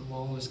go to the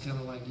mall, it's kind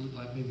of look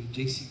like maybe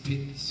J.C.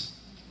 Penney's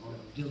or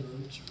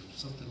Dillard's or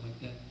something like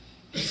that.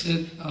 He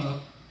said,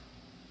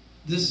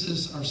 this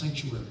is our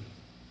sanctuary.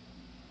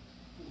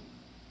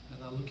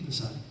 And I look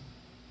inside.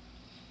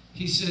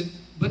 He said,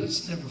 but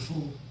it's never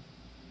full.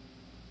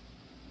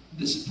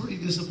 This is pretty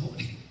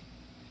disappointing.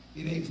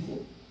 It ain't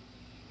full.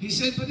 He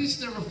said, but it's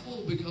never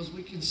full because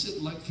we can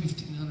sit like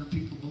 1,500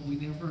 people, but we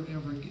never,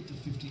 ever get to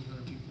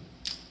 1,500 people.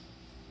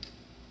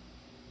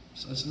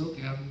 So I said,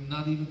 okay, I'm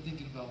not even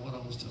thinking about what I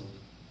was told.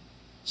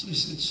 So he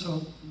said,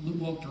 so we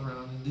walked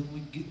around, and then we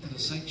get to the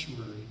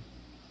sanctuary.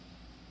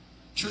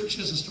 Church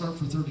doesn't start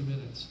for 30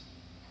 minutes.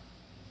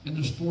 And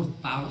there's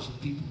 4,000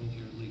 people in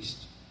here at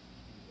least.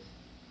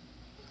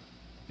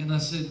 And I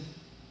said,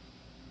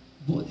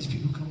 boy, these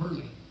people come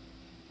early.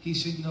 He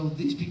said, no,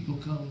 these people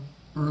come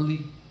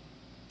early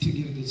to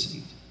get a good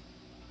seat.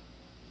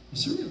 I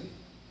said, really?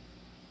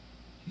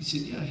 He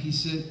said, yeah. He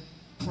said,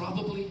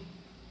 probably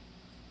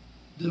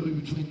there'll be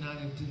between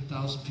 9,000 and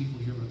 10,000 people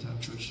here by the time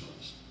church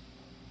starts.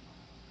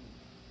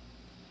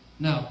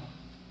 Now,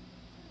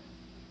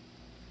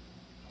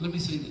 let me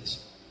say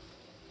this.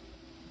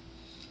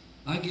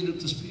 I get up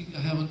to speak. I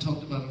haven't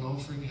talked about an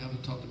offering. I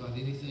haven't talked about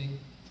anything.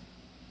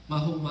 My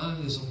whole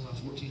mind is on my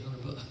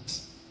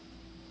 $1,400.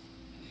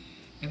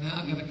 And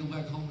now I got to go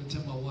back home and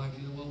tell my wife,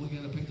 you know what, we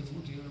got to pay the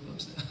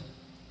 $1,400 now.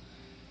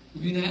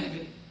 We didn't have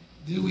it.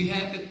 Did we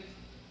have it?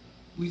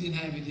 We didn't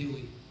have it, did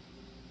we?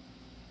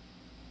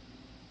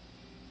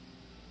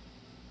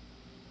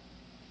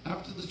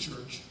 After the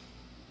church,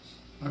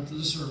 after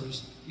the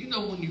service,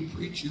 when you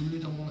preach, you really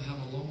don't want to have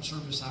a long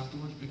service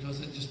afterwards because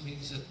that just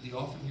means that the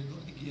offering you're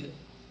going to get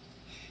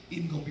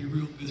isn't going to be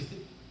real good.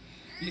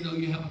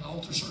 You have an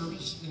altar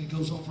service and it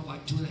goes on for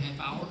like 2.5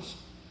 hours.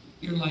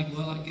 You're like,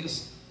 well, I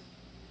guess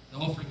the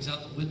offering's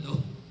out the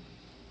window.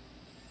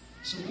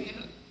 So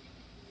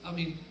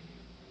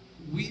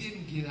we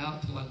didn't get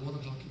out till like 1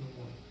 o'clock in the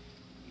morning.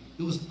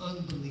 It was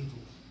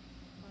unbelievable.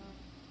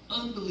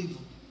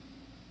 Unbelievable.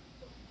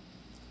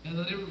 And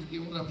I'll never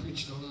forget what I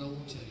preached on, and I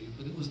won't tell you,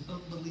 but it was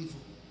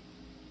unbelievable.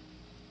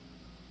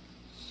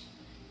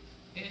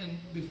 And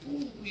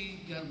before we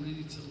got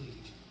ready to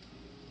leave,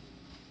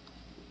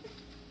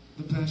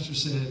 the pastor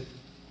said,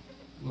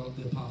 well,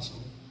 the apostle,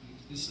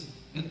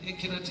 and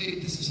can I tell you,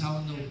 this is how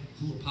I know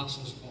who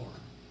apostles are.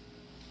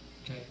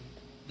 Okay?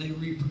 They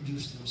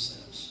reproduce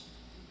themselves.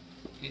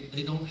 Okay?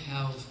 They don't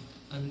have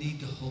a need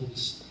to hold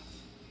stuff.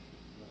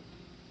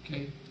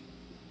 Okay?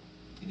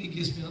 And he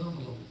gives me an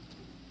envelope.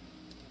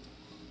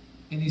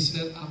 And he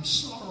said, I'm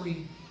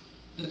sorry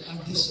that I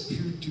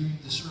disappeared during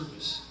the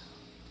service,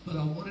 but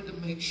I wanted to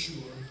make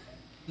sure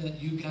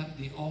that you got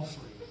the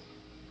offering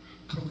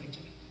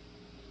correctly.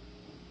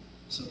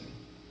 So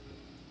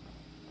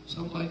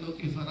I'm like,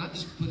 okay, fine. I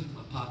just put it in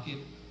my pocket.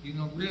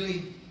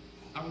 Really,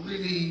 I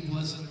really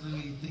wasn't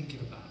really thinking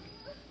about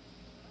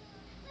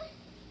it.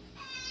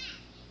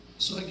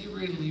 So I get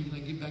ready to leave,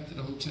 and I get back to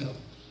the hotel.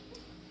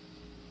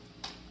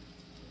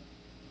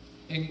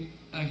 And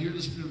I hear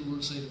the Spirit of the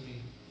Lord say to me,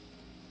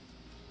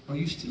 are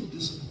you still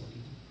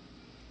disappointed?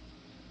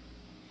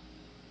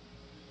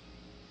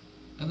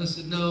 And I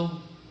said,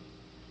 no,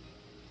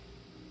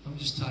 I'm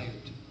just tired.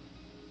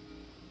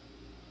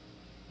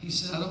 He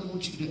said, I don't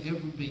want you to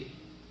ever be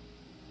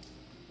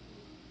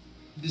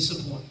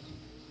disappointed.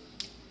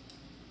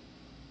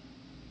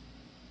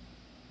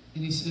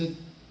 And he said,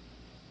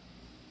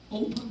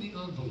 open the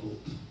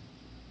envelope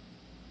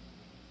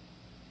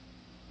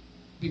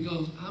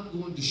because I'm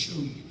going to show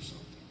you something.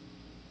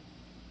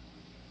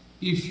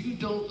 If you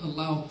don't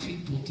allow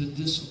people to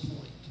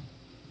disappoint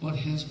what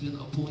has been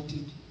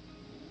appointed,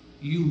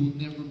 you will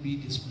never be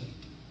dismayed.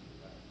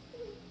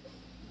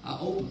 I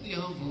opened the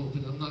envelope,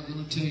 and I'm not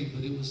going to tell you,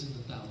 but it was in the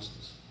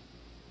thousands.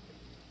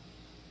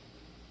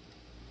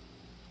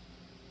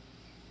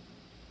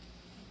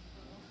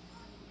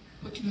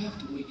 But you have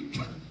to wait your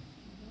turn.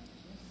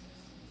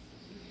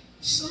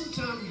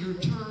 Sometimes your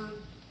turn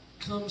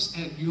comes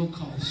at your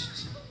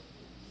cost.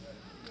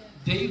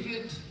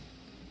 David,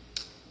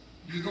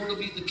 you're going to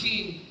be the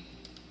king,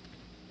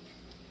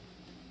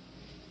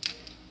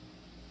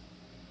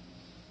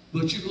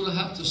 but you're going to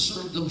have to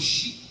serve those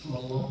sheep for a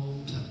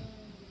long time.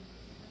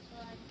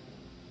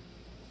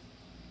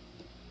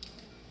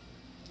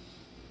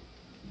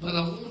 But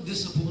I won't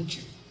disappoint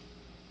you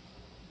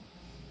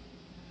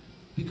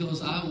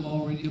because I have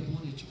already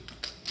appointed you.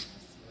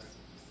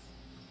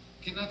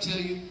 Can I tell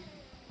you?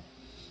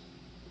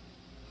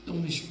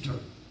 Don't miss your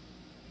turn.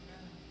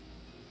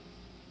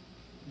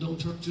 Don't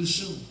turn too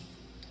soon,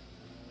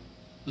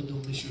 but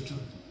don't miss your turn.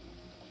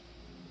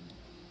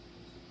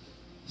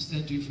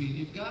 Stand to your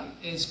feet. If God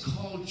has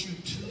called you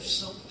to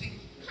something,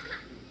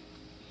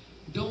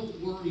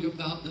 don't worry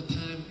about the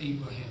time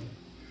Abraham.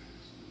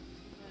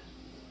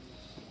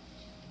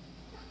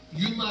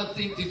 You might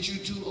think that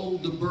you're too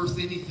old to birth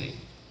anything.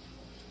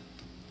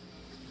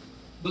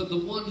 But the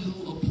one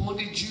who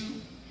appointed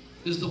you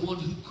is the one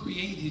who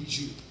created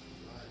you.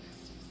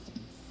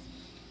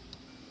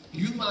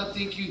 You might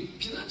think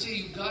can I tell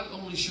you, God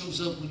only shows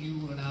up when you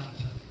run out of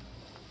time.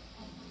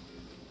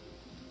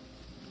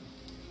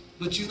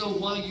 But you know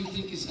why you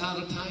think it's out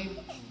of time?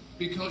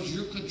 Because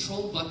you're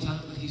controlled by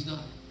time, but He's not.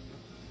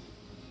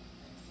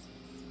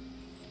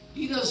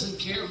 He doesn't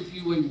care if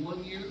you wait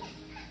 1 year,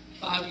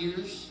 5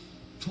 years,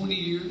 20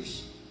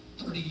 years,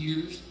 30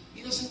 years.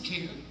 He doesn't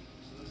care.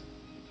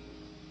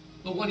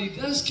 But what He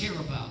does care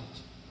about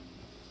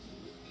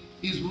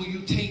is, will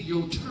you take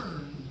your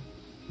turn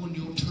when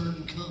your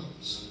turn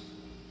comes?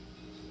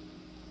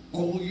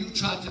 Or will you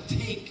try to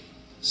take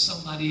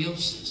somebody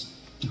else's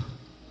turn?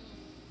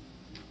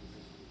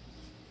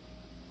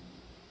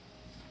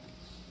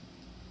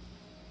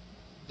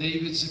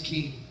 David's a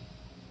king.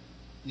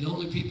 The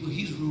only people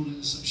he's ruling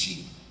is some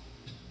sheep.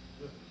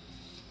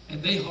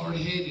 And they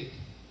hard-headed.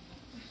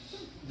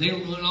 They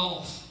run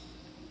off.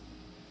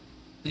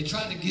 They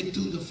try to get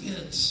through the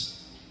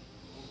fence.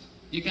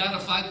 You got to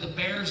fight the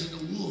bears and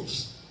the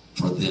wolves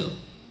for them.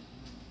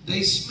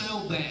 They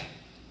smell bad.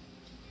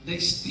 They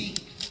stink.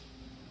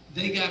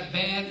 They got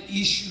bad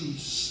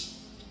issues.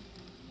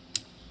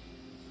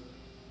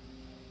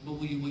 But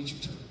will you wait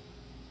your turn?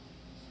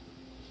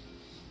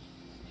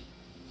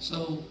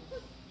 So,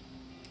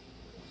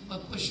 my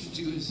question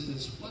to you is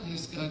this: what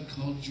has God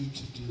called you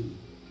to do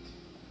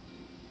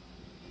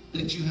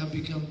that you have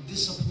become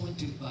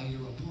disappointed by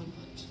your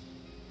appointment?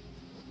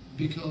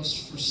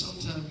 Because for some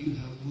time you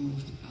have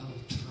moved out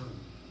of turn.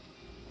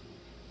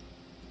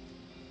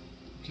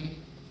 Okay?